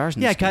 120 stars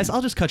in this guys, game.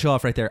 I'll just cut you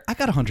off right there. I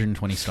got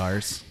 120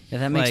 stars. Yeah,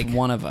 that makes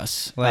one of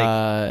us.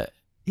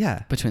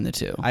 Yeah. Between the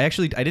two. I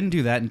didn't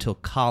do that until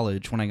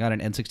college when I got an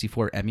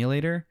N64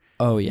 emulator.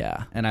 Oh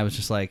yeah. And I was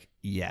just like,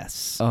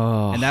 yes.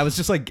 Oh. And that was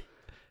just like,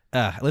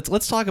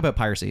 let's talk about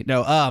piracy.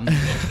 No,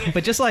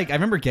 but just like I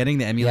remember getting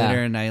the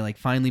emulator and I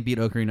finally beat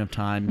Ocarina of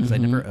Time because I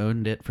never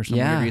owned it for some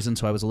weird reason,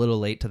 so I was a little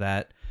late to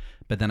that.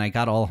 But then I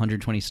got all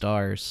 120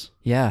 stars.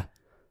 Yeah.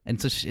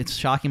 And it's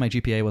shocking my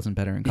GPA wasn't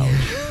better in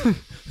college.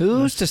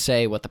 Who's to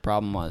say what the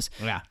problem was?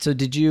 Yeah. So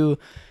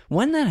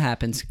when that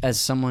happens, as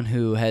someone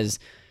who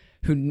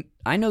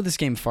I know this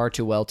game far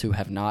too well to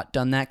have not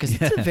done that,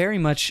 because it's very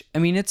much,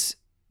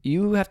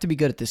 you have to be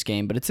good at this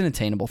game, but it's an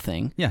attainable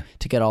thing. Yeah.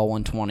 To get all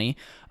 120.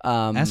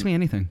 Ask me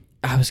anything.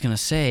 I was gonna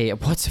say,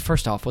 what's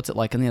it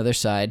like on the other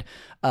side?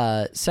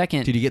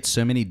 Second, dude, you get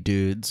so many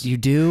dudes. You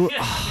do.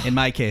 In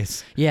my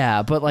case.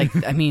 Yeah, but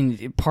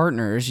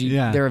partners,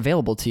 they're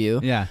available to you.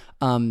 Yeah.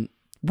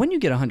 When you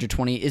get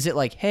 120, is it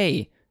like,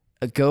 hey,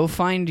 go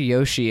find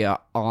Yoshi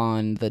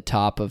on the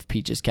top of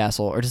Peach's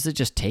castle, or does it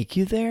just take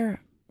you there?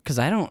 Because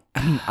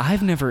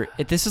I've never.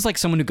 This is like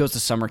someone who goes to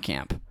summer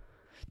camp.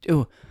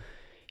 Ooh.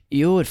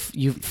 You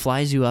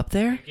flies you up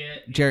there?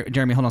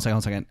 Jeremy, hold on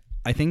a second.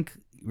 I think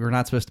we're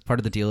not supposed to, part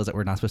of the deal is that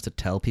we're not supposed to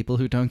tell people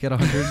who don't get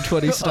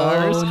 120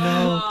 stars.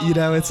 Oh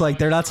no. It's like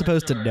they're not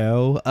supposed to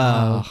know.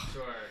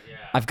 Sure, yeah.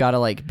 I've got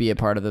to be a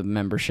part of the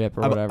membership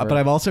or whatever. But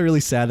I'm also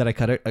really sad that I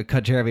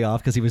cut Jeremy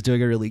off because he was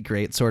doing a really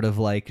great sort of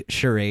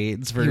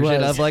charades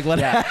version of what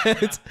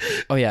happens.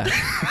 Oh yeah.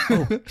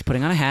 Oh, he's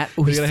putting on a hat.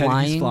 Oh, he's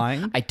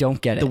flying. I don't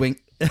get it. The wing.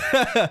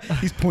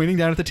 He's pointing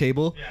down at the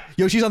table.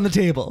 Yeah. Yoshi's on the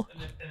table.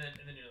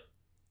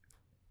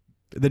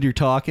 Then you're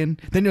talking.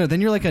 Then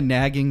you're like a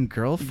nagging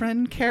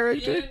girlfriend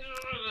character.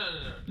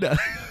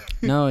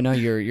 No,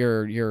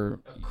 you're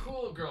a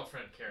cool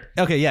girlfriend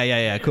character. Okay,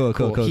 yeah.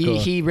 Cool.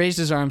 He raised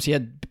his arms. He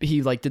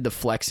did the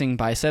flexing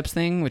biceps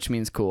thing, which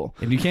means cool.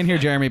 And you can't hear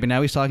Jeremy, but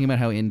now he's talking about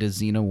how into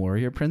Xena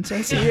Warrior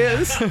Princess he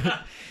is.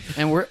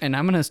 and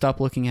I'm gonna stop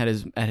looking at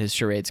his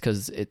charades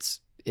because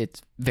it's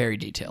very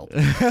detailed.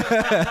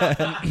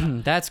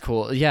 That's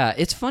cool. Yeah,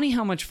 it's funny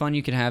how much fun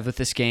you can have with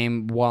this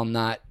game while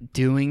not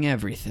doing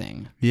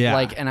everything. Yeah.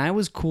 And I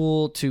was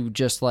cool to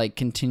just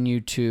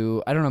continue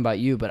to, I don't know about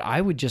you, but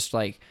I would just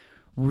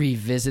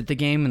revisit the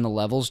game and the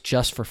levels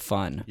just for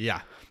fun.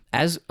 Yeah.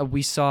 As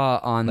we saw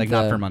on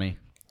not for money.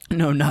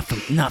 No, not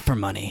for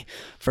money,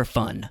 for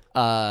fun.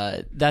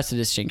 That's the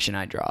distinction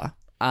I draw.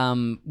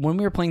 When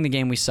we were playing the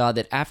game, we saw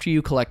that after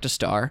you collect a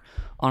star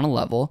on a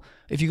level,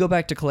 if you go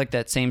back to collect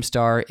that same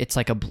star, it's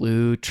like a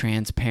blue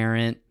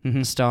transparent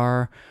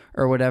star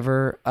or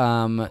whatever.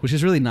 Which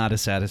is really not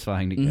as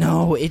satisfying to get.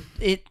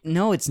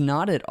 No, it's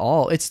not at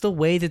all. It's the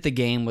way that the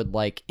game would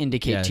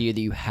indicate to you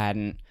that you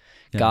hadn't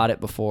got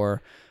it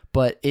before.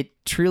 But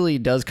it truly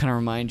does kind of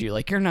remind you,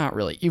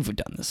 you've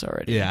done this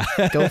already. Yeah.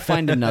 Go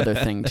find another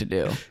thing to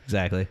do.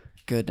 Exactly.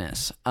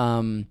 Goodness.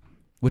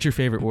 What's your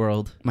favorite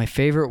world? My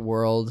favorite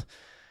world.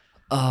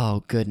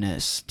 Oh,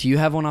 goodness. Do you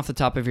have one off the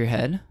top of your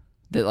head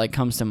that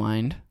comes to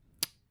mind?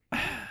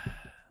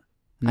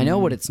 I know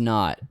what it's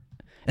not.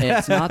 And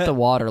it's not the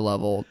water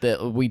level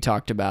that we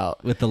talked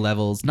about. With the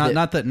levels.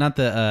 Not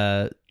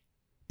the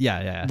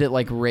yeah.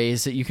 That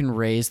raise that you can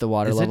raise the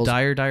water levels. Is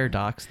it Dire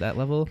Docks, that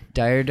level?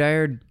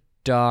 Dire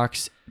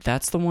Docks.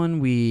 That's the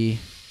one we...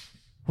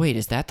 Wait,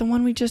 is that the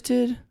one we just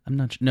did? I'm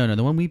not sure. No,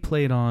 the one we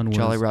played on was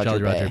Jolly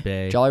Roger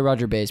Bay. Jolly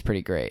Roger Bay is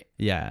pretty great.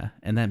 Yeah,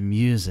 and that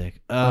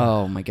music.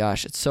 Oh my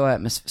gosh, it's so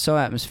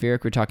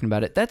atmospheric. We're talking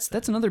about it.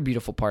 That's another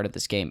beautiful part of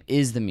this game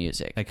is the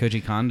music. That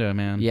Koji Kondo,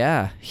 man.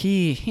 Yeah,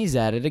 he's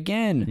at it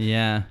again.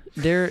 Yeah.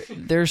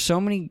 There's so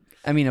many.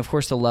 Of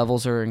course, the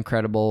levels are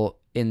incredible.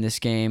 in this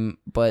game,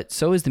 but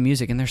so is the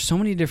music, and there's so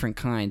many different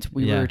kinds.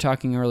 We were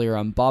talking earlier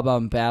on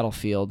Bob-omb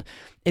Battlefield.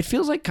 It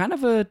feels like kind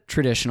of a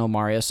traditional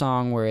Mario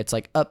song where it's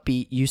like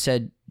upbeat. You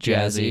said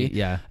jazzy.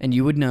 Yeah. And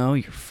you would know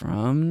you're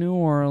from New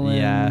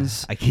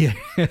Orleans. I can't.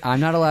 I'm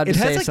not allowed to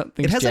say like,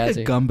 something. It has jazzy. like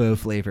a gumbo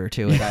flavor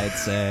to it, I'd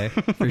say,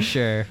 for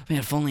sure. Man,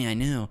 if only I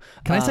knew.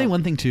 Can I say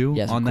one thing too?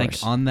 Yes, on of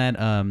course. on that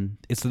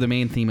it's the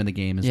main theme of the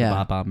game is the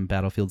Bob-omb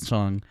Battlefield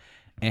song.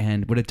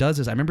 And what it does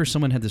is I remember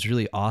someone had this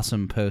really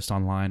awesome post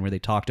online where they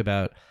talked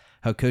about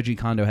how Koji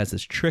Kondo has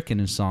this trick in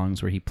his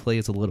songs where he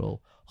plays a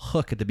little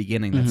hook at the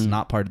beginning that's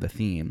not part of the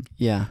theme.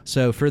 Yeah.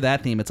 So for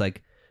that theme, it's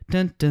like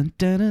dun dun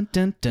dun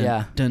dun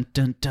dun dun dun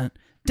dun dun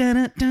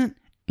dun dun,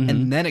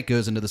 and then it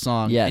goes into the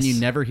song, and you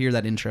never hear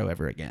that intro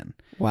ever again.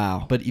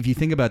 Wow. But if you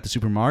think about the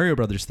Super Mario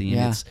Brothers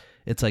theme,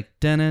 it's like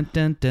dun dun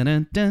dun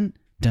dun dun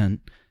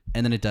dun,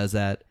 and then it does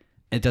that.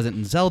 It does it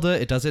in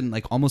Zelda. It does it in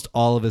like almost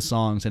all of his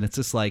songs, and it's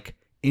just like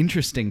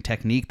interesting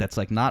technique that's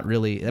like not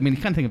really. I mean,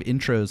 you kind of think of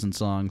intros and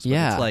songs, but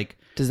it's like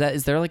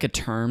is there like a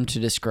term to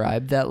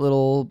describe that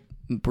little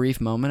brief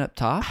moment up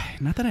top?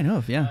 Not that I know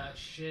of. Yeah.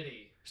 Shitty.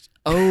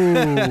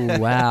 Oh,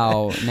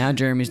 wow. Now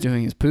Jeremy's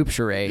doing his poop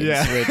charades,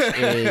 which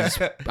is,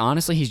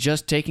 honestly, he's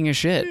just taking a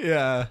shit.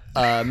 Yeah.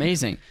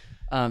 Amazing.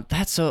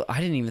 That's so, I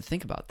didn't even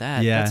think about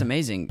that. Yeah. That's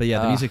amazing. But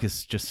yeah, the music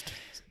is just,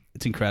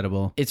 it's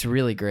incredible. It's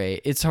really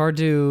great. It's hard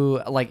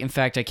to, like, in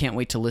fact, I can't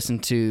wait to listen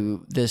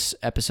to this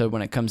episode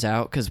when it comes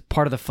out, because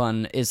part of the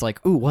fun is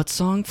like, ooh, what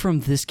song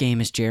from this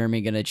game is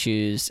Jeremy going to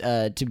choose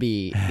to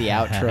be the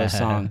outro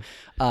song?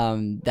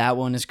 That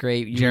one is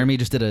great. Jeremy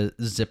just did a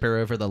zipper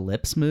over the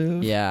lips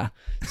move. Yeah,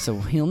 so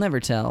he'll never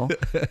tell.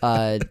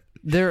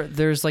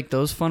 There's like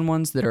those fun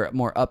ones that are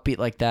more upbeat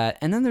like that,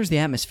 and then there's the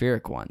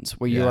atmospheric ones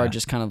where you are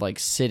just kind of like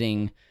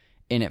sitting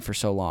in it for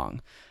so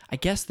long. I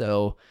guess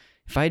though,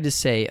 if I had to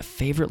say a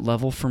favorite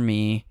level for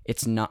me,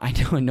 it's not. I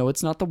know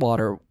it's not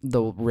the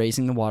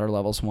raising the water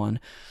levels one.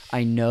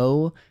 I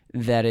know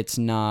that it's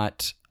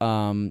not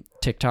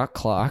TikTok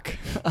clock.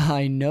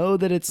 I know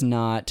that it's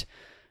not.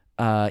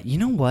 You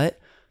know what?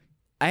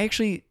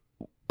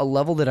 A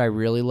level that I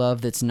really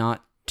love that's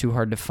not too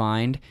hard to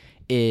find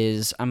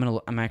is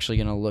I'm actually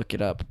gonna look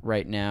it up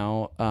right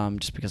now,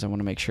 just because I want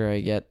to make sure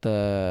I get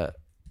the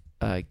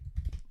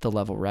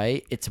level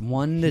right. It's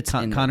one that's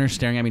Connor's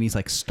staring at me and he's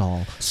like,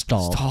 stall.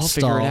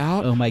 Figure it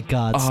out. Oh my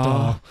god,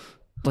 stall.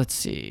 Let's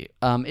see.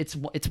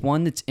 It's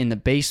one that's in the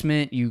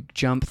basement. You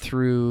jump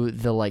through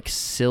the like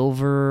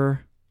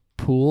silver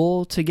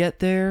pool to get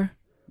there.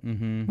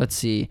 Let's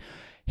see.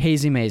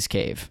 Hazy Maze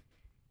Cave.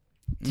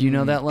 Do you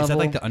know that level? Is that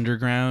like the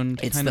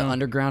underground? It's the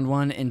underground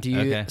one.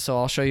 And so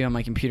I'll show you on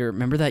my computer.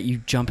 Remember that you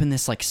jump in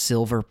this like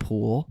silver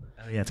pool?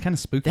 Oh yeah, it's kind of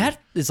spooky. That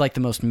is like the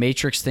most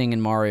Matrix thing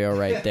in Mario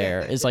right there.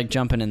 Is like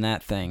jumping in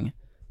that thing.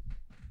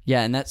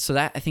 Yeah, and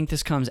I think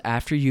this comes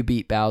after you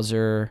beat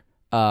Bowser,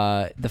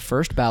 the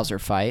first Bowser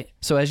fight.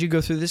 So as you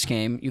go through this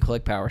game, you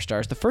collect power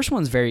stars. The first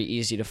one's very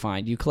easy to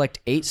find. You collect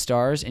 8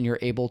 stars and you're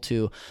able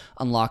to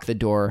unlock the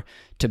door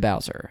to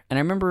Bowser. And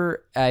I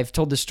remember I've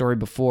told this story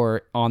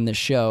before on this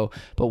show,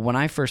 but when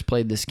I first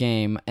played this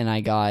game and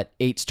I got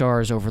 8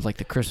 stars over like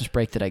the Christmas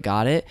break that I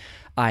got it,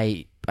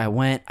 I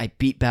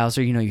beat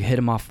Bowser. You hit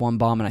him off one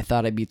bomb, and I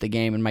thought I beat the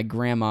game. And my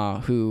grandma,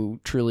 who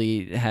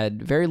truly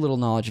had very little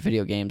knowledge of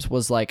video games,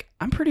 was like,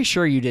 "I'm pretty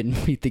sure you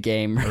didn't beat the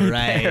game."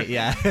 Right?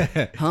 Yeah.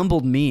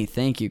 Humbled me.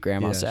 Thank you,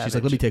 Grandma. Yeah. Savage. She's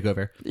like, "Let me take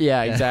over."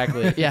 Yeah,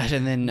 exactly. Yeah,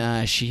 and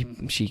then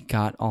she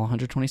got all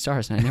 120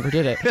 stars, and I never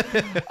did it.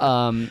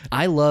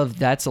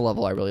 That's a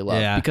level I really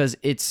love because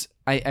it's.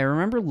 I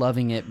remember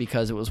loving it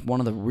because it was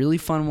one of the really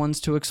fun ones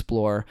to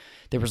explore.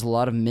 There was a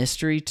lot of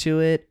mystery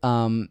to it.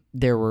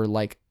 There were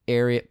like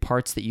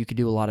parts that you could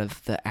do a lot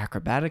of the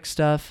acrobatic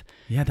stuff.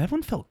 Yeah, that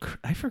one felt.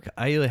 I forgot.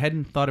 I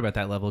hadn't thought about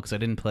that level because I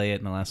didn't play it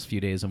in the last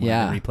few days. I'm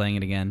replaying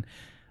it again.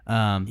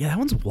 That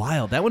one's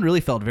wild. That one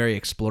really felt very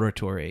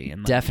exploratory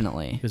and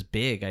definitely it was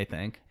big. I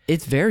think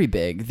it's very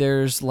big.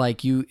 There's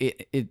like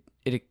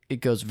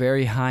it goes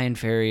very high and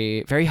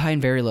very high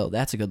and very low.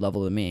 That's a good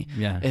level to me.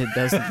 Yeah,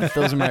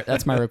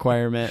 that's my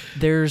requirement.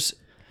 There's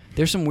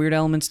some weird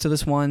elements to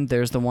this one.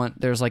 There's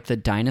like the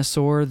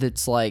dinosaur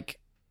that's like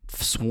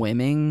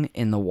swimming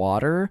in the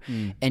water,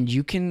 and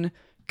you can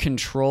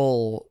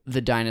control the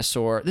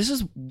dinosaur. This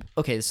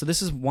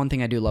is one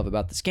thing I do love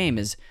about this game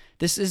is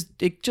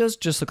it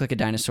just look like a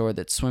dinosaur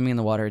that's swimming in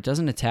the water. It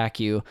doesn't attack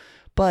you,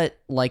 but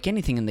like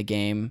anything in the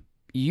game,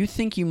 you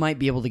think you might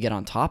be able to get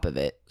on top of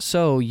it.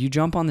 So you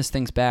jump on this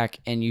thing's back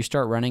and you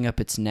start running up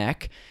its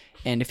neck,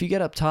 and if you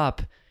get up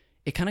top,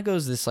 it kind of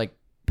goes this like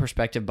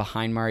perspective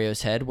behind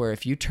Mario's head where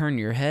if you turn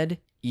your head,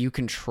 you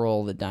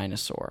control the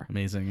dinosaur.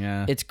 Amazing,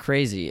 yeah. It's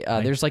crazy.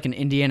 There's like an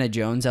Indiana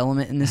Jones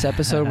element in this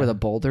episode where the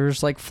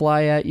boulders like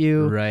fly at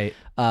you. Right.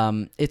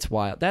 It's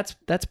wild.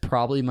 That's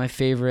probably my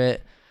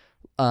favorite.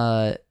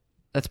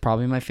 That's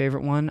probably my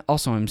favorite one.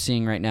 Also, I'm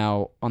seeing right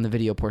now on the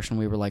video portion,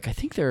 we were like, I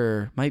think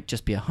there might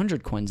just be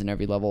 100 coins in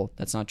every level.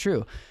 That's not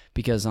true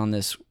because on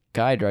this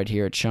guide right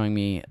here, it's showing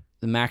me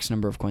the max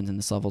number of coins in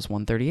this level is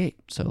 138.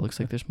 So it looks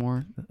like there's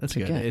more. That's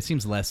good. It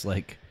seems less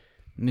like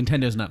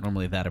Nintendo's not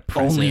normally that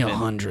oppressive. Only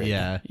 100.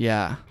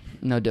 Yeah.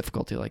 No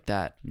difficulty like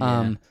that.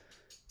 Yeah.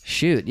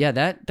 Shoot. Yeah,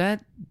 that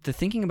the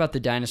thinking about the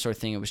dinosaur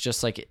thing, it was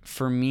just like,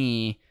 for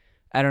me,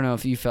 I don't know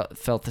if you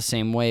felt the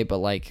same way, but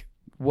like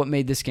what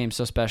made this game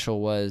so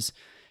special was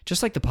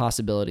just like the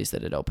possibilities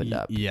that it opened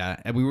up. Yeah,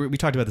 and we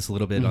talked about this a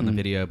little bit on the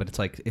video, but it's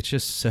like it's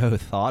just so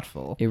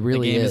thoughtful. It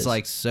really the game is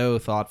like so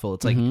thoughtful.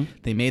 It's like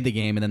they made the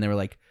game and then they were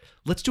like,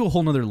 let's do a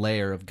whole nother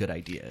layer of good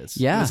ideas.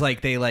 Yeah, it was like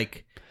they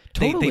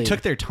totally. they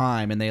took their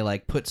time and they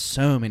like put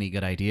so many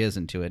good ideas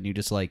into it, and you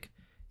just like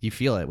you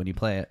feel it when you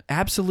play it.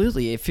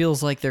 Absolutely, it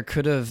feels like they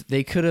could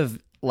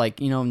have like,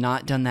 you know,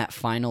 not done that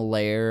final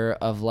layer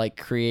of like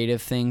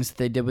creative things that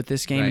they did with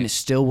this game, and it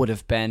still would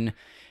have been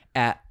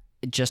at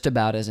just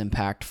about as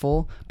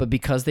impactful. But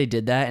because they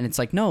did that, and it's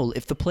like, no,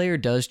 if the player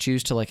does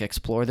choose to like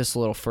explore this a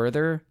little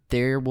further,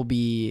 there's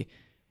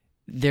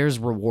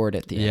reward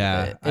at the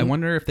end of it. I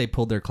wonder if they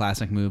pulled their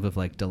classic move of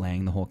like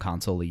delaying the whole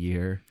console a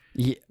year.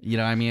 Yeah, you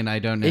know, I mean, I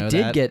don't know.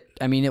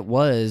 It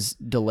was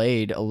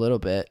delayed a little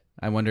bit.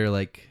 I wonder,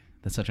 like,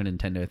 that's such a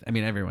Nintendo. I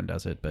mean, everyone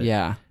does it, but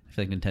yeah, I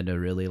feel like Nintendo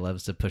really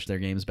loves to push their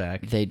games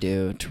back. They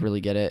do, to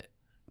really get it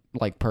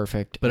like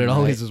perfect. But it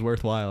always is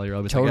worthwhile. You're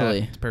always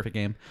totally like, it's a perfect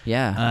game.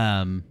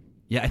 Yeah.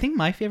 Yeah, I think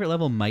my favorite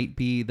level might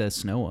be the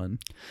snow one.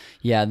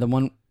 Yeah, the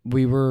one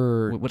we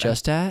were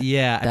just at.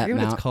 Yeah, I forget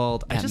what it's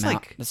called. I just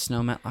like the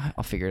snow mountain.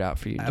 I'll figure it out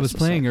for you. I was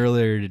playing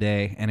earlier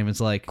today, and it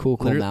was like cool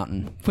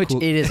mountain, which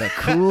it is a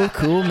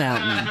cool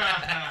mountain.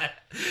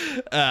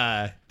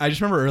 I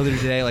just remember earlier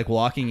today, like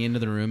walking into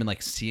the room and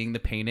like seeing the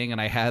painting, and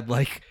I had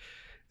like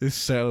it's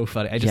so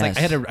funny. I just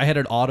I had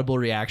an audible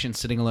reaction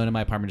sitting alone in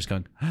my apartment, just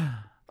going,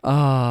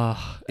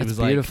 "Oh, it was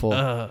beautiful."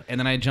 Like, and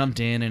then I jumped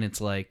in, and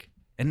it's like,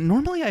 and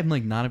normally I'm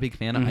like not a big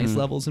fan of ice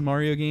levels in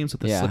Mario games with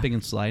the slipping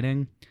and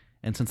sliding,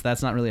 and since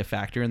that's not really a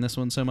factor in this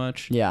one so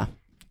much,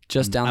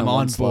 just down. I'm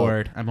on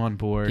board. I'm on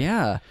board.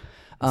 Yeah,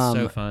 it's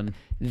so fun.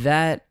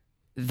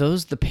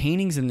 The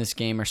paintings in this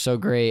game are so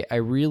great. I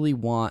really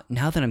want,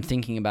 now that I'm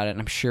thinking about it, and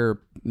I'm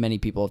sure many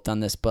people have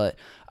done this, but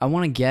I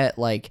want to get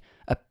like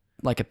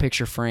a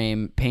picture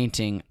frame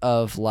painting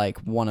of like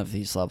one of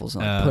these levels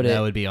and like,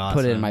 that would be awesome.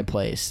 Put it in my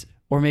place,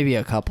 or maybe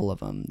a couple of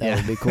them. That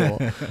would be cool.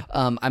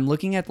 I'm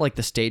looking at like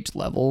the stage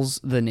levels,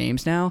 the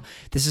names now.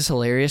 This is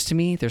hilarious to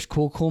me. There's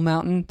Cool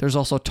Mountain. There's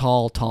also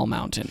Tall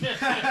Mountain.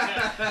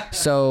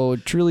 So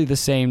truly the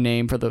same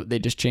name they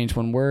just changed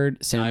one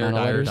word, same amount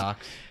of letters.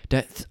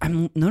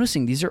 I'm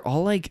noticing these are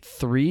all like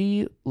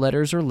 3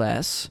 letters or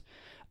less,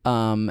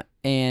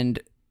 and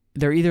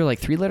they're either like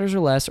 3 letters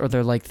or less, or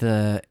they're like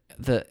the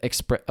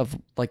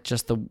of like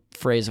just the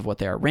phrase of what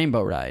they are.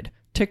 Rainbow Ride,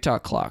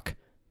 TikTok Clock,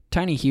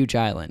 Tiny Huge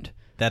Island.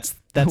 That's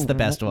the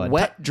best one.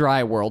 Wet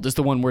Dry World is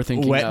the one we're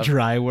thinking of. Wet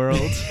Dry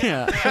World.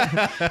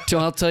 Yeah. So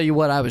I'll tell you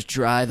what, I was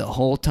dry the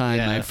whole time,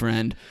 my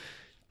friend.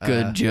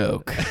 Good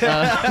joke.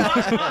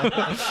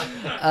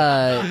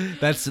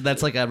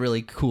 That's like a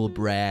really cool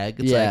brag.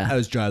 It's like, I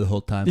was dry the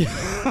whole time.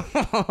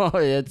 Oh,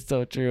 yeah, it's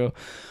so true.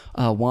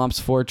 Womp's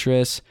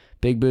Fortress,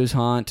 Big Boo's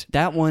Haunt.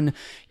 That one,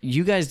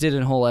 you guys did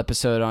a whole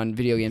episode on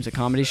Video Games, a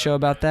comedy show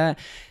about that.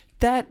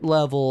 That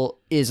level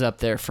is up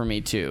there for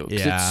me too.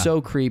 Because it's so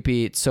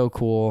creepy. It's so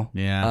cool.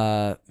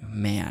 Yeah.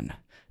 Man.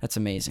 That's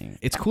amazing.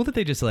 It's cool that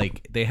they just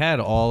like they had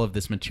all of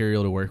this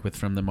material to work with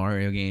from the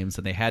Mario games,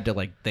 and they had to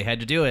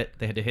do it.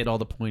 They had to hit all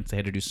the points. They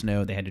had to do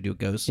snow. They had to do a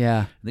ghost. Yeah,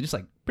 and they just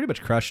like pretty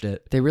much crushed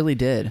it. They really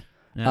did.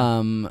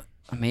 Yeah.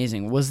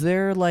 Amazing. Was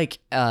there like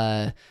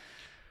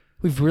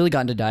we've really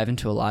gotten to dive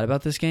into a lot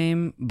about this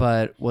game,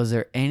 but was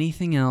there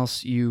anything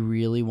else you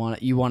really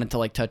wanted to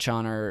like touch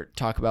on or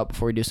talk about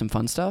before we do some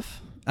fun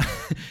stuff?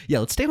 Yeah,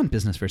 let's stay on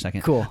business for a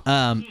second. Cool.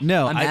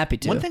 No, I'm happy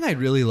to. One thing I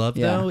really love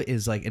though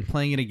is like in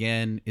playing it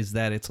again is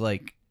that it's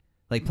like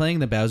playing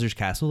the Bowser's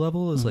Castle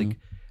level is like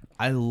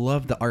I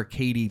love the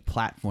arcadey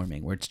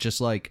platforming where it's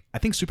just like I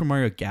think Super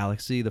Mario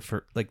Galaxy the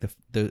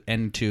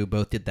N2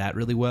 both did that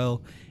really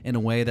well in a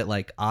way that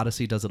like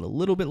Odyssey does it a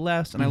little bit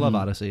less, and I love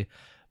Odyssey.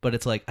 But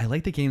it's like I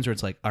like the games where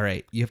it's like, all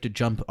right, you have to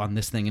jump on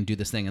this thing and do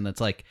this thing, and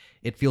it's like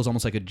it feels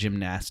almost like a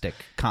gymnastic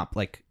comp,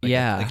 like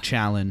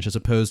challenge as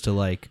opposed to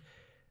like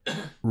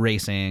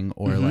racing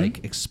or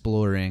like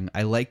exploring.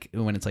 I like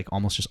when it's like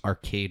almost just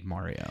arcade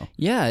Mario.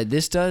 Yeah,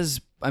 this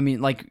does. I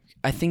mean, like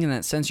I think in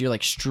that sense you're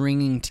like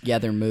stringing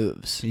together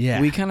moves. Yeah,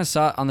 we kind of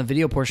saw it on the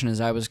video portion as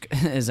I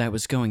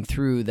was going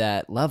through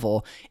that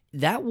level.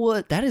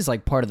 That is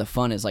like part of the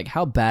fun is like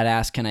how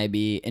badass can I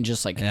be, and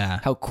just like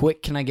how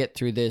quick can I get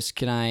through this?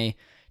 Can I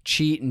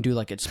cheat and do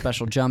like a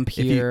special jump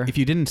here? If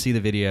you didn't see the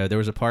video, there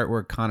was a part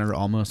where Connor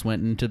almost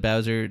went into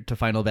Bowser to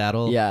final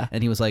battle. Yeah,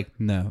 and he was like,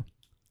 no,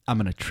 I'm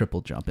gonna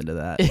triple jump into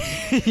that.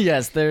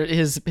 Yes,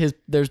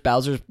 there's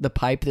Bowser's the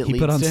pipe that leads to him. He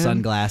put on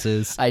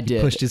sunglasses. I did.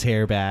 He pushed his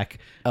hair back.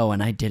 Oh,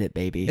 and I did it,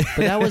 baby.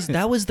 But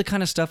that was the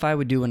kind of stuff I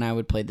would do when I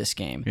would play this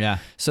game. Yeah.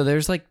 So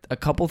there's like a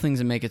couple things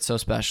that make it so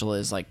special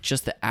is like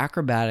just the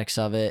acrobatics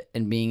of it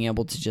and being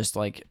able to just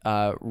like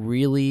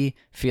really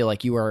feel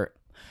like you are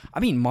I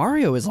mean,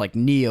 Mario is like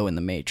Neo in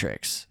the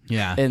Matrix.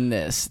 Yeah. In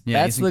this.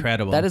 Yeah, he's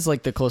incredible. That is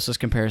like the closest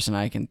comparison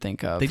I can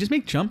think of. They just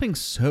make jumping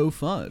so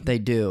fun. They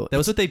do. That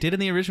was what they did in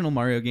the original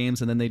Mario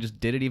games, and then they just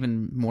did it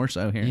even more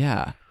so here.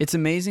 Yeah. It's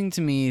amazing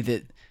to me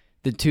that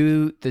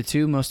two of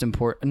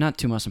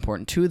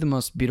the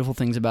most beautiful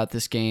things about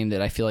this game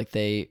that I feel like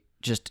they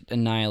just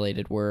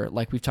annihilated were,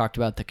 like we've talked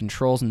about, the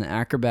controls and the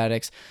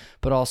acrobatics,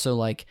 but also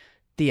like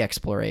the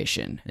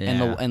exploration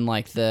and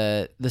like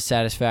the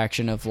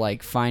satisfaction of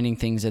like finding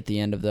things at the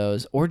end of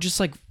those, or just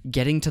like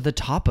getting to the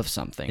top of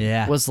something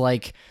was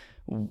like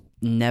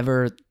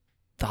never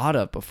thought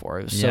of before.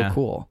 It was so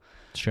cool.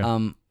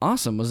 Sure.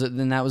 Awesome.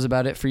 Then that was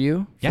about it for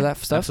you for that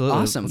stuff? Absolutely.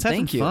 Awesome. Let's have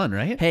Thank some you. fun,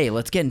 right? Hey,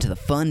 let's get into the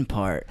fun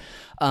part.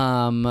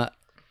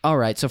 All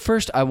right. So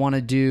first we're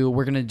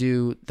going to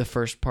do the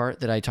first part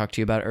that I talked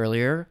to you about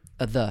earlier,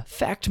 the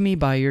Fact Me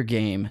by Your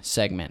Game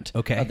segment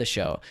of the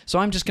show. So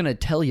I'm just going to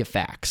tell you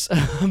facts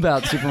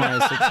about Super Mario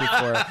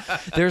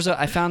 64.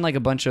 I found like a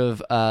bunch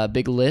of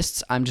big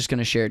lists. I'm just going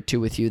to share 2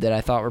 with you that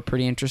I thought were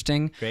pretty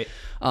interesting. Great.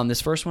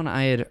 This first one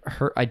I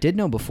did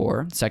know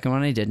before. Second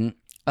one I didn't.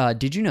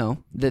 Did you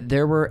know that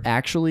there were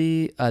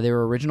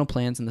original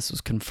plans, and this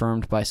was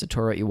confirmed by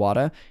Satoru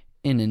Iwata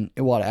in an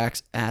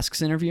Iwata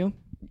Asks interview,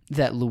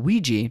 that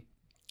Luigi,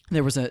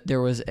 there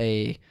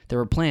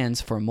were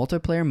plans for a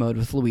multiplayer mode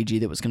with Luigi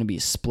that was going to be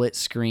split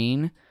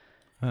screen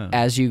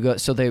as you go.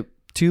 So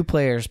 2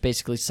 players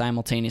basically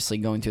simultaneously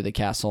going through the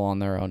castle on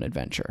their own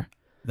adventure.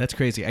 That's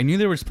crazy. I knew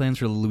there was plans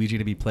for Luigi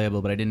to be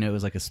playable, but I didn't know it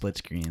was like a split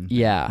screen.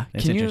 Yeah.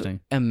 That's interesting.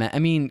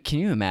 Can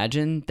you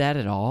imagine that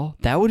at all?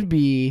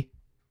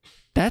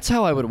 That's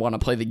how I would want to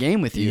play the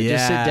game with you. Yeah.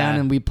 Just sit down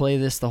and we play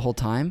this the whole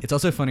time. It's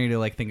also funny to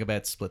like think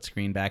about split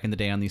screen back in the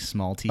day on these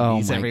small TVs.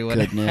 Oh my everyone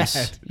goodness.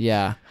 had.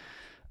 Yeah.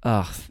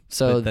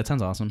 So that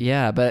sounds awesome.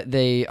 Yeah, but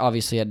they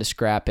obviously had to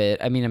scrap it.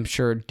 I mean, I'm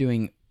sure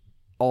doing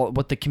all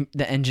what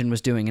the engine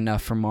was doing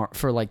enough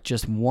for like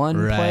just one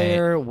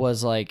player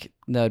was like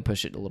that would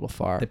push it a little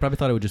far. They probably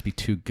thought it would just be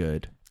too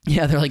good.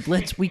 Yeah, they're like,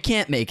 we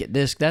can't make it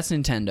this. That's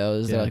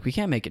Nintendo's. They're like, we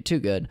can't make it too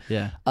good.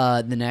 Yeah.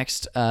 The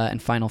next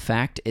and final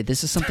fact,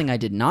 this is something I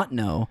did not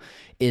know,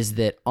 is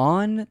that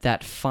on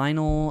that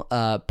final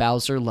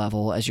Bowser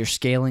level, as you're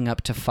scaling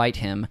up to fight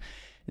him,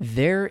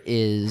 there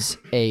is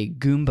a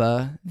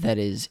Goomba that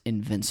is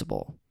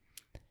invincible.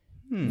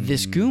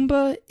 This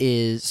Goomba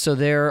so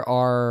there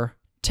are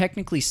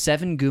technically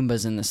 7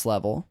 Goombas in this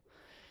level.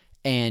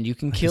 And you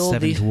can kill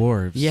 7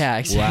 dwarves. Yeah,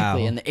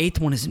 exactly. Wow. And the 8th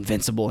one is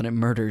invincible and it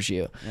murders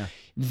you. Yeah.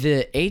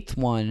 The 8th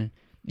one,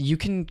 you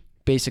can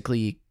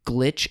basically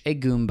glitch a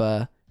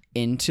Goomba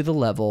into the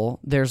level.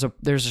 There's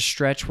a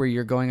stretch where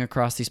you're going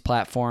across these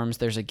platforms.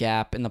 There's a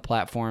gap in the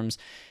platforms.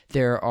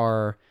 There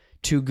are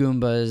 2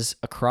 Goombas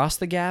across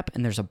the gap,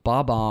 and there's a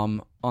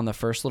Bob-omb on the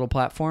first little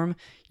platform.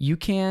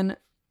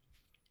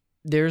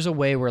 There's a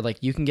way where like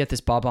you can get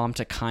this Bob-omb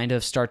to kind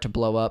of start to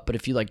blow up, but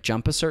if you like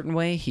jump a certain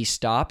way, he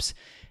stops.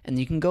 And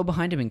you can go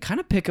behind him and kind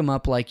of pick him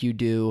up like you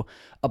do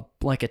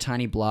like a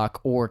tiny block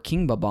or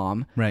King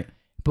Bob-omb. Right.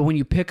 But when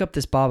you pick up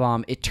this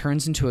Bob-omb, it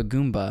turns into a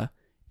Goomba,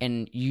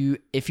 and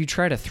if you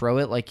try to throw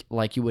it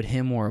like you would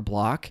him or a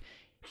block,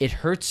 it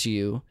hurts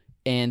you,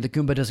 and the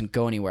Goomba doesn't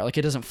go anywhere. Like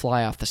it doesn't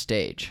fly off the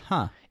stage.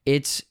 Huh.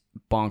 It's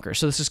bonkers.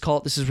 So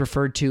this is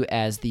referred to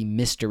as the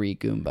mystery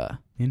Goomba.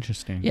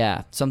 Interesting.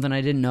 Yeah, something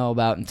I didn't know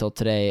about until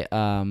today.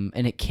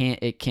 And it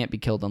can't be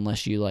killed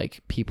unless you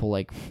like people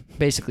like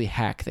basically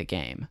hack the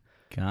game.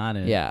 Got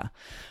it. Yeah.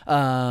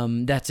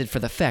 That's it for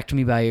the Fact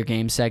Me by Your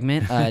Game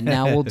segment.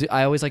 Now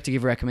I always like to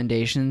give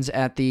recommendations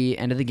at the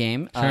end of the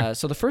game. Sure.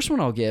 So the first one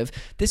I'll give,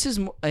 this is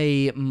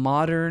a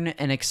modern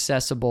and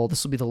accessible,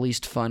 this will be the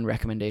least fun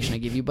recommendation I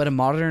give you, but a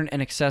modern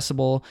and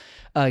accessible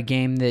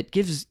game that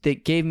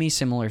gave me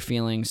similar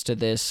feelings to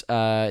this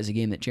is a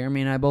game that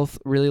Jeremy and I both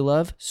really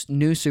love,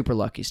 New Super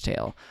Lucky's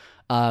Tale.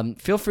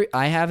 Feel free,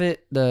 I have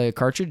the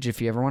cartridge,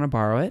 if you ever want to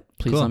borrow it,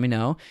 please let me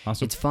know.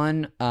 Awesome. It's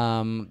fun.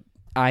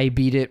 I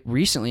beat it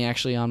recently,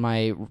 actually, on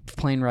my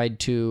plane ride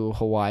to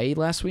Hawaii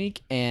last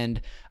week, and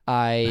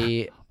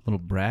little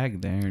brag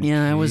there.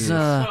 Yeah, I was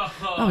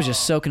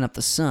just soaking up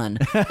the sun.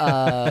 But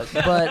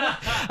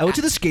I went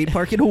to the skate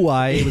park in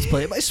Hawaii. It was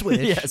playing my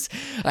Switch. Yes,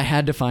 I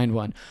had to find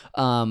one.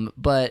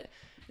 But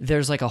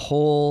there's like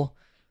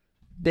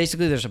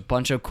basically there's a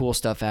bunch of cool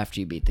stuff after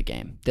you beat the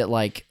game that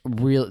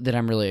that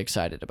I'm really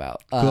excited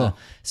about. Cool.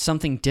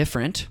 Something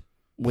different,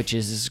 which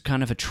is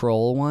kind of a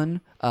troll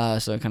one.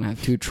 So I kind of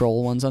have 2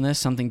 troll ones on this.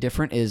 Something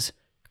different is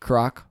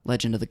Croc,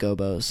 Legend of the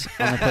Gobos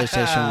on the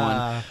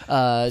PlayStation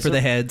 1. For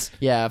the heads.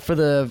 Yeah, for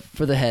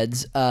the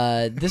heads.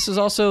 This is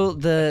also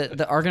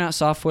the Argonaut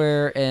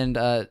Software, and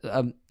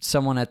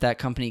someone at that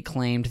company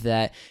claimed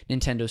that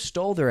Nintendo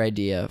stole their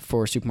idea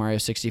for Super Mario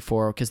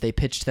 64 because they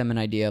pitched them an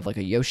idea of like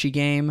a Yoshi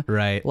game,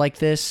 right? Like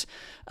this.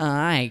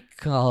 I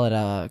call it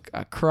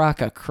a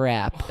crock of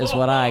crap is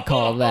what I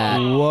call that.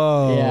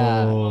 Whoa.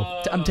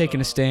 Yeah, I'm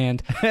taking a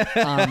stand.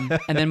 And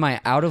then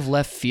my out of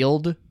left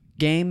field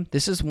game.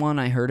 This is one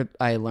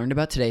I learned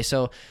about today.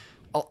 So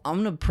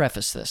I'm going to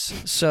preface this.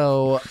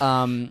 So,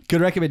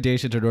 good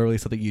recommendations are normally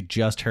something you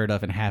just heard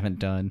of and haven't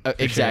done.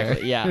 Exactly,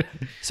 sure. yeah.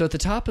 So at the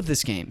top of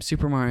this game,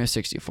 Super Mario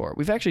 64,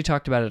 we've actually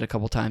talked about it a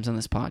couple times on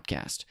this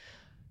podcast.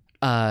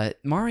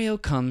 Mario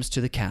comes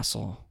to the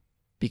castle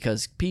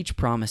because Peach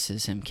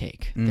promises him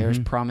cake. Mm-hmm. There's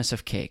promise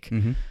of cake.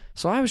 Mm-hmm.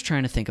 So I was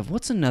trying to think of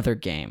what's another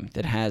game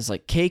that has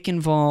like cake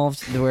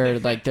involved, where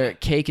like their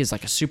cake is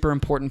like a super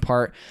important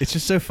part. It's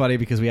just so funny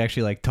because we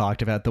actually like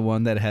talked about the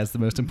one that has the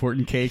most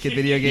important cake in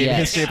video game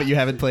history, but you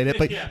haven't played it.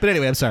 But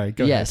anyway, I'm sorry.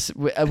 Go ahead.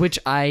 Which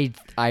I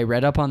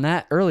read up on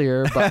that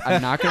earlier, but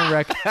I'm not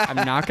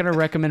gonna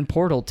recommend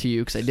Portal to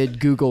you because I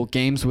did Google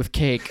games with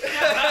cake.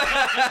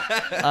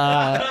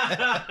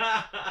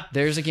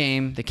 There's a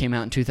game that came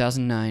out in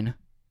 2009.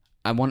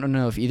 I want to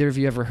know if either of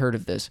you ever heard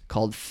of this,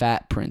 called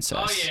Fat Princess.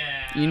 Oh,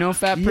 yeah. You know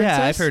Fat Princess?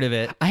 Yeah, I've heard of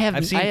it.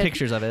 I've seen I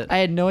pictures of it. I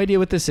had no idea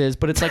what this is,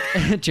 but it's like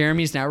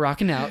Jeremy's now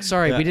rocking out.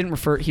 Sorry, we didn't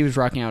refer. He was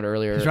rocking out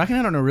earlier. He's rocking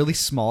out on a really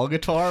small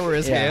guitar where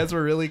his hands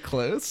were really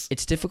close.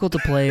 It's difficult to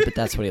play, but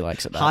that's what he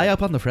likes about it. High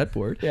up on the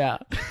fretboard. Yeah.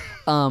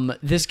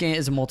 This game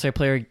is a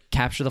multiplayer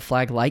capture the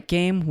flag like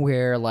game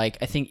where like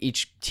I think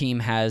each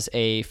team has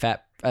a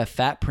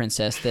fat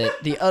princess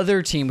that the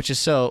other team, which is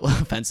so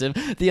offensive,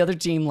 the other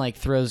team like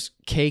throws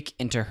cake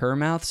into her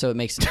mouth, so it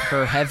makes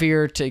her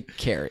heavier to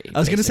carry. I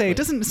was gonna say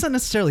it's not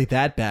necessarily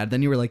that bad.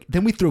 Then you were like,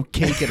 then we throw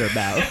cake in her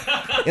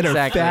mouth, in her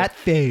fat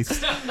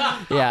face.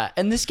 Yeah,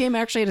 and this game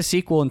actually had a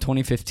sequel in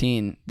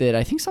 2015 that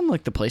I think something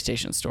like the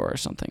PlayStation Store or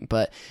something.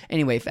 But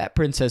anyway, Fat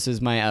Princess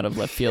is my out of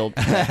left field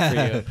for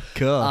you.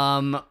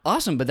 Cool.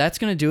 Awesome. But that's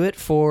gonna do it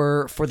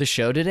for the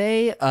show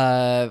today.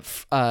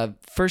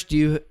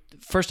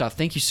 First off,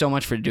 thank you so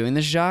much for doing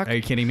this, Jacques. Are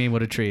you kidding me?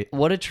 What a treat.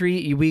 What a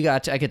treat.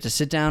 I get to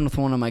sit down with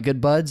one of my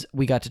good buds.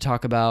 We got to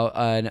talk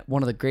about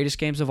one of the greatest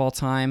games of all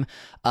time.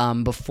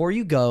 Before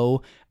you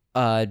go,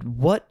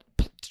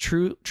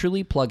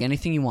 truly plug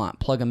anything you want.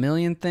 Plug a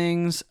million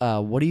things.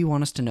 What do you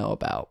want us to know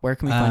about? Where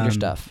can we find your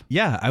stuff?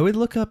 Yeah, I would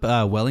look up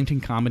Wellington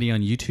Comedy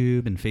on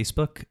YouTube and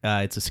Facebook.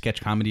 It's a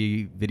sketch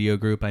comedy video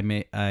group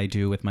I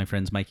do with my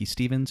friends Mikey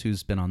Stevens,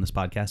 who's been on this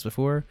podcast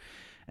before,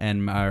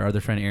 and our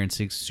other friend Aaron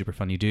Siegs, super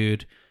funny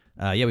dude.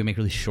 We make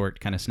really short,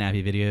 kind of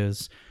snappy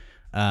videos.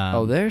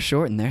 They're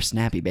short and they're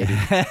snappy, baby.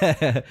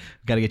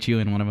 Got to get you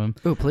in one of them.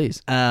 Oh,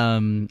 please.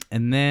 And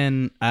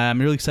then I'm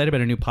really excited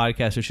about a new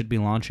podcast that should be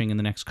launching in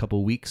the next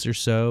couple weeks or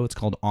so. It's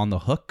called On the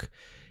Hook.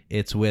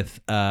 It's with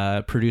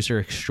producer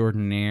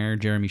extraordinaire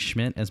Jeremy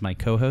Schmidt as my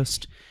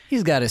co-host.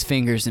 He's got his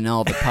fingers in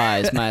all the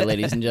pies, my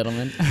ladies and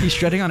gentlemen. He's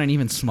shredding on an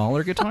even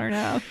smaller guitar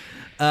now.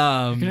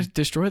 You're gonna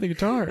destroy the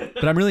guitar.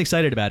 But I'm really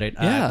excited about it.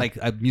 Yeah.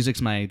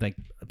 Music's my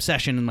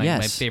obsession and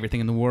my favorite thing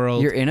in the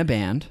world. You're in a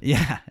band.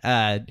 Yeah.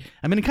 I'm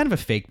in kind of a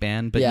fake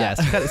band, but yes,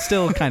 it's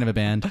still kind of a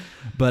band.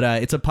 But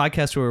it's a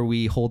podcast where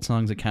we hold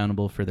songs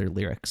accountable for their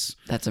lyrics.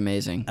 That's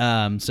amazing.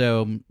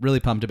 So I'm really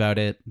pumped about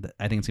it.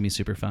 I think it's gonna be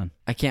super fun.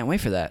 I can't wait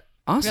for that.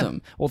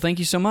 Awesome. Yeah. Well, thank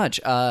you so much.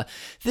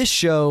 This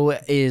show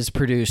is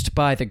produced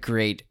by the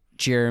great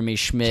Jeremy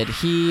Schmidt.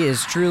 He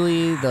is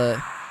truly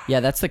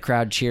that's the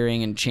crowd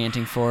cheering and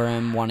chanting for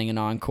him, wanting an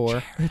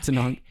encore. It's an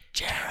on.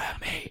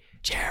 Jeremy.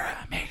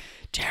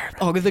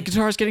 Oh, the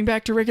guitar's getting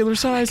back to regular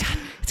size. Oh,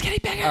 it's getting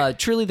bigger.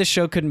 Truly, the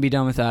show couldn't be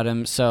done without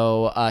him,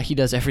 so he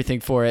does everything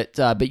for it.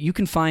 But you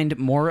can find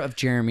more of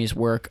Jeremy's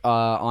work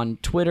on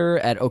Twitter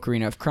at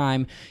Ocarina of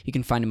Crime. You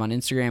can find him on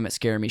Instagram at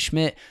Scaremy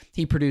Schmidt.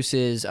 He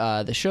produces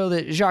the show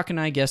that Jacques and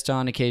I guest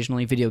on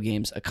occasionally, Video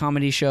Games, a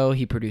comedy show.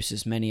 He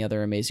produces many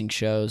other amazing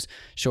shows,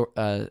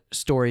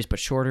 stories but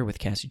shorter with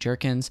Cassie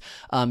Jerkins.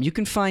 You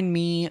can find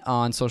me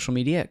on social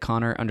media at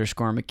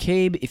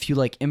Connor_McCabe. If you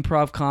like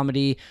improv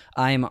comedy,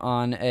 I am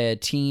on a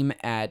team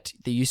at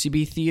the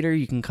UCB Theater.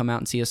 You can come out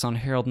and see us on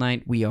Herald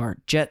Night. We are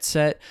Jet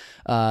Set.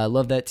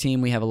 Love that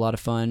team. We have a lot of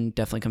fun.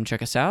 Definitely come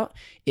check us out.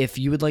 If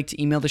you would like to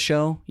email the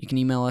show, you can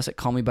email us at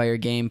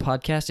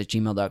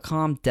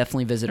callmebyyourgamepodcast@gmail.com.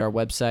 Definitely visit our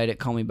website at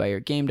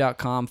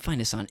callmebyyourgame.com.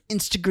 Find us on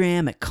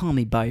Instagram at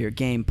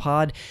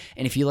callmebyyourgamepod.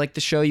 And if you like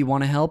the show, you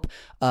want to help,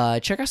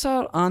 check us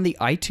out on the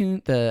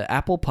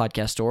Apple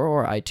Podcast Store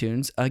or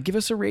iTunes. Give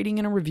us a rating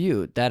and a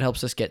review. That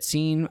helps us get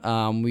seen.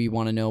 We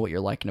want to know what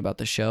you're liking about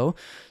the show.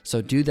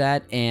 So do that.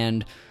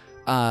 And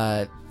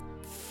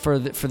for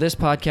this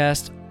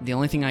podcast, the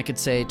only thing I could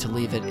say to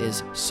leave it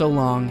is so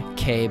long,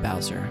 K.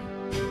 Bowser.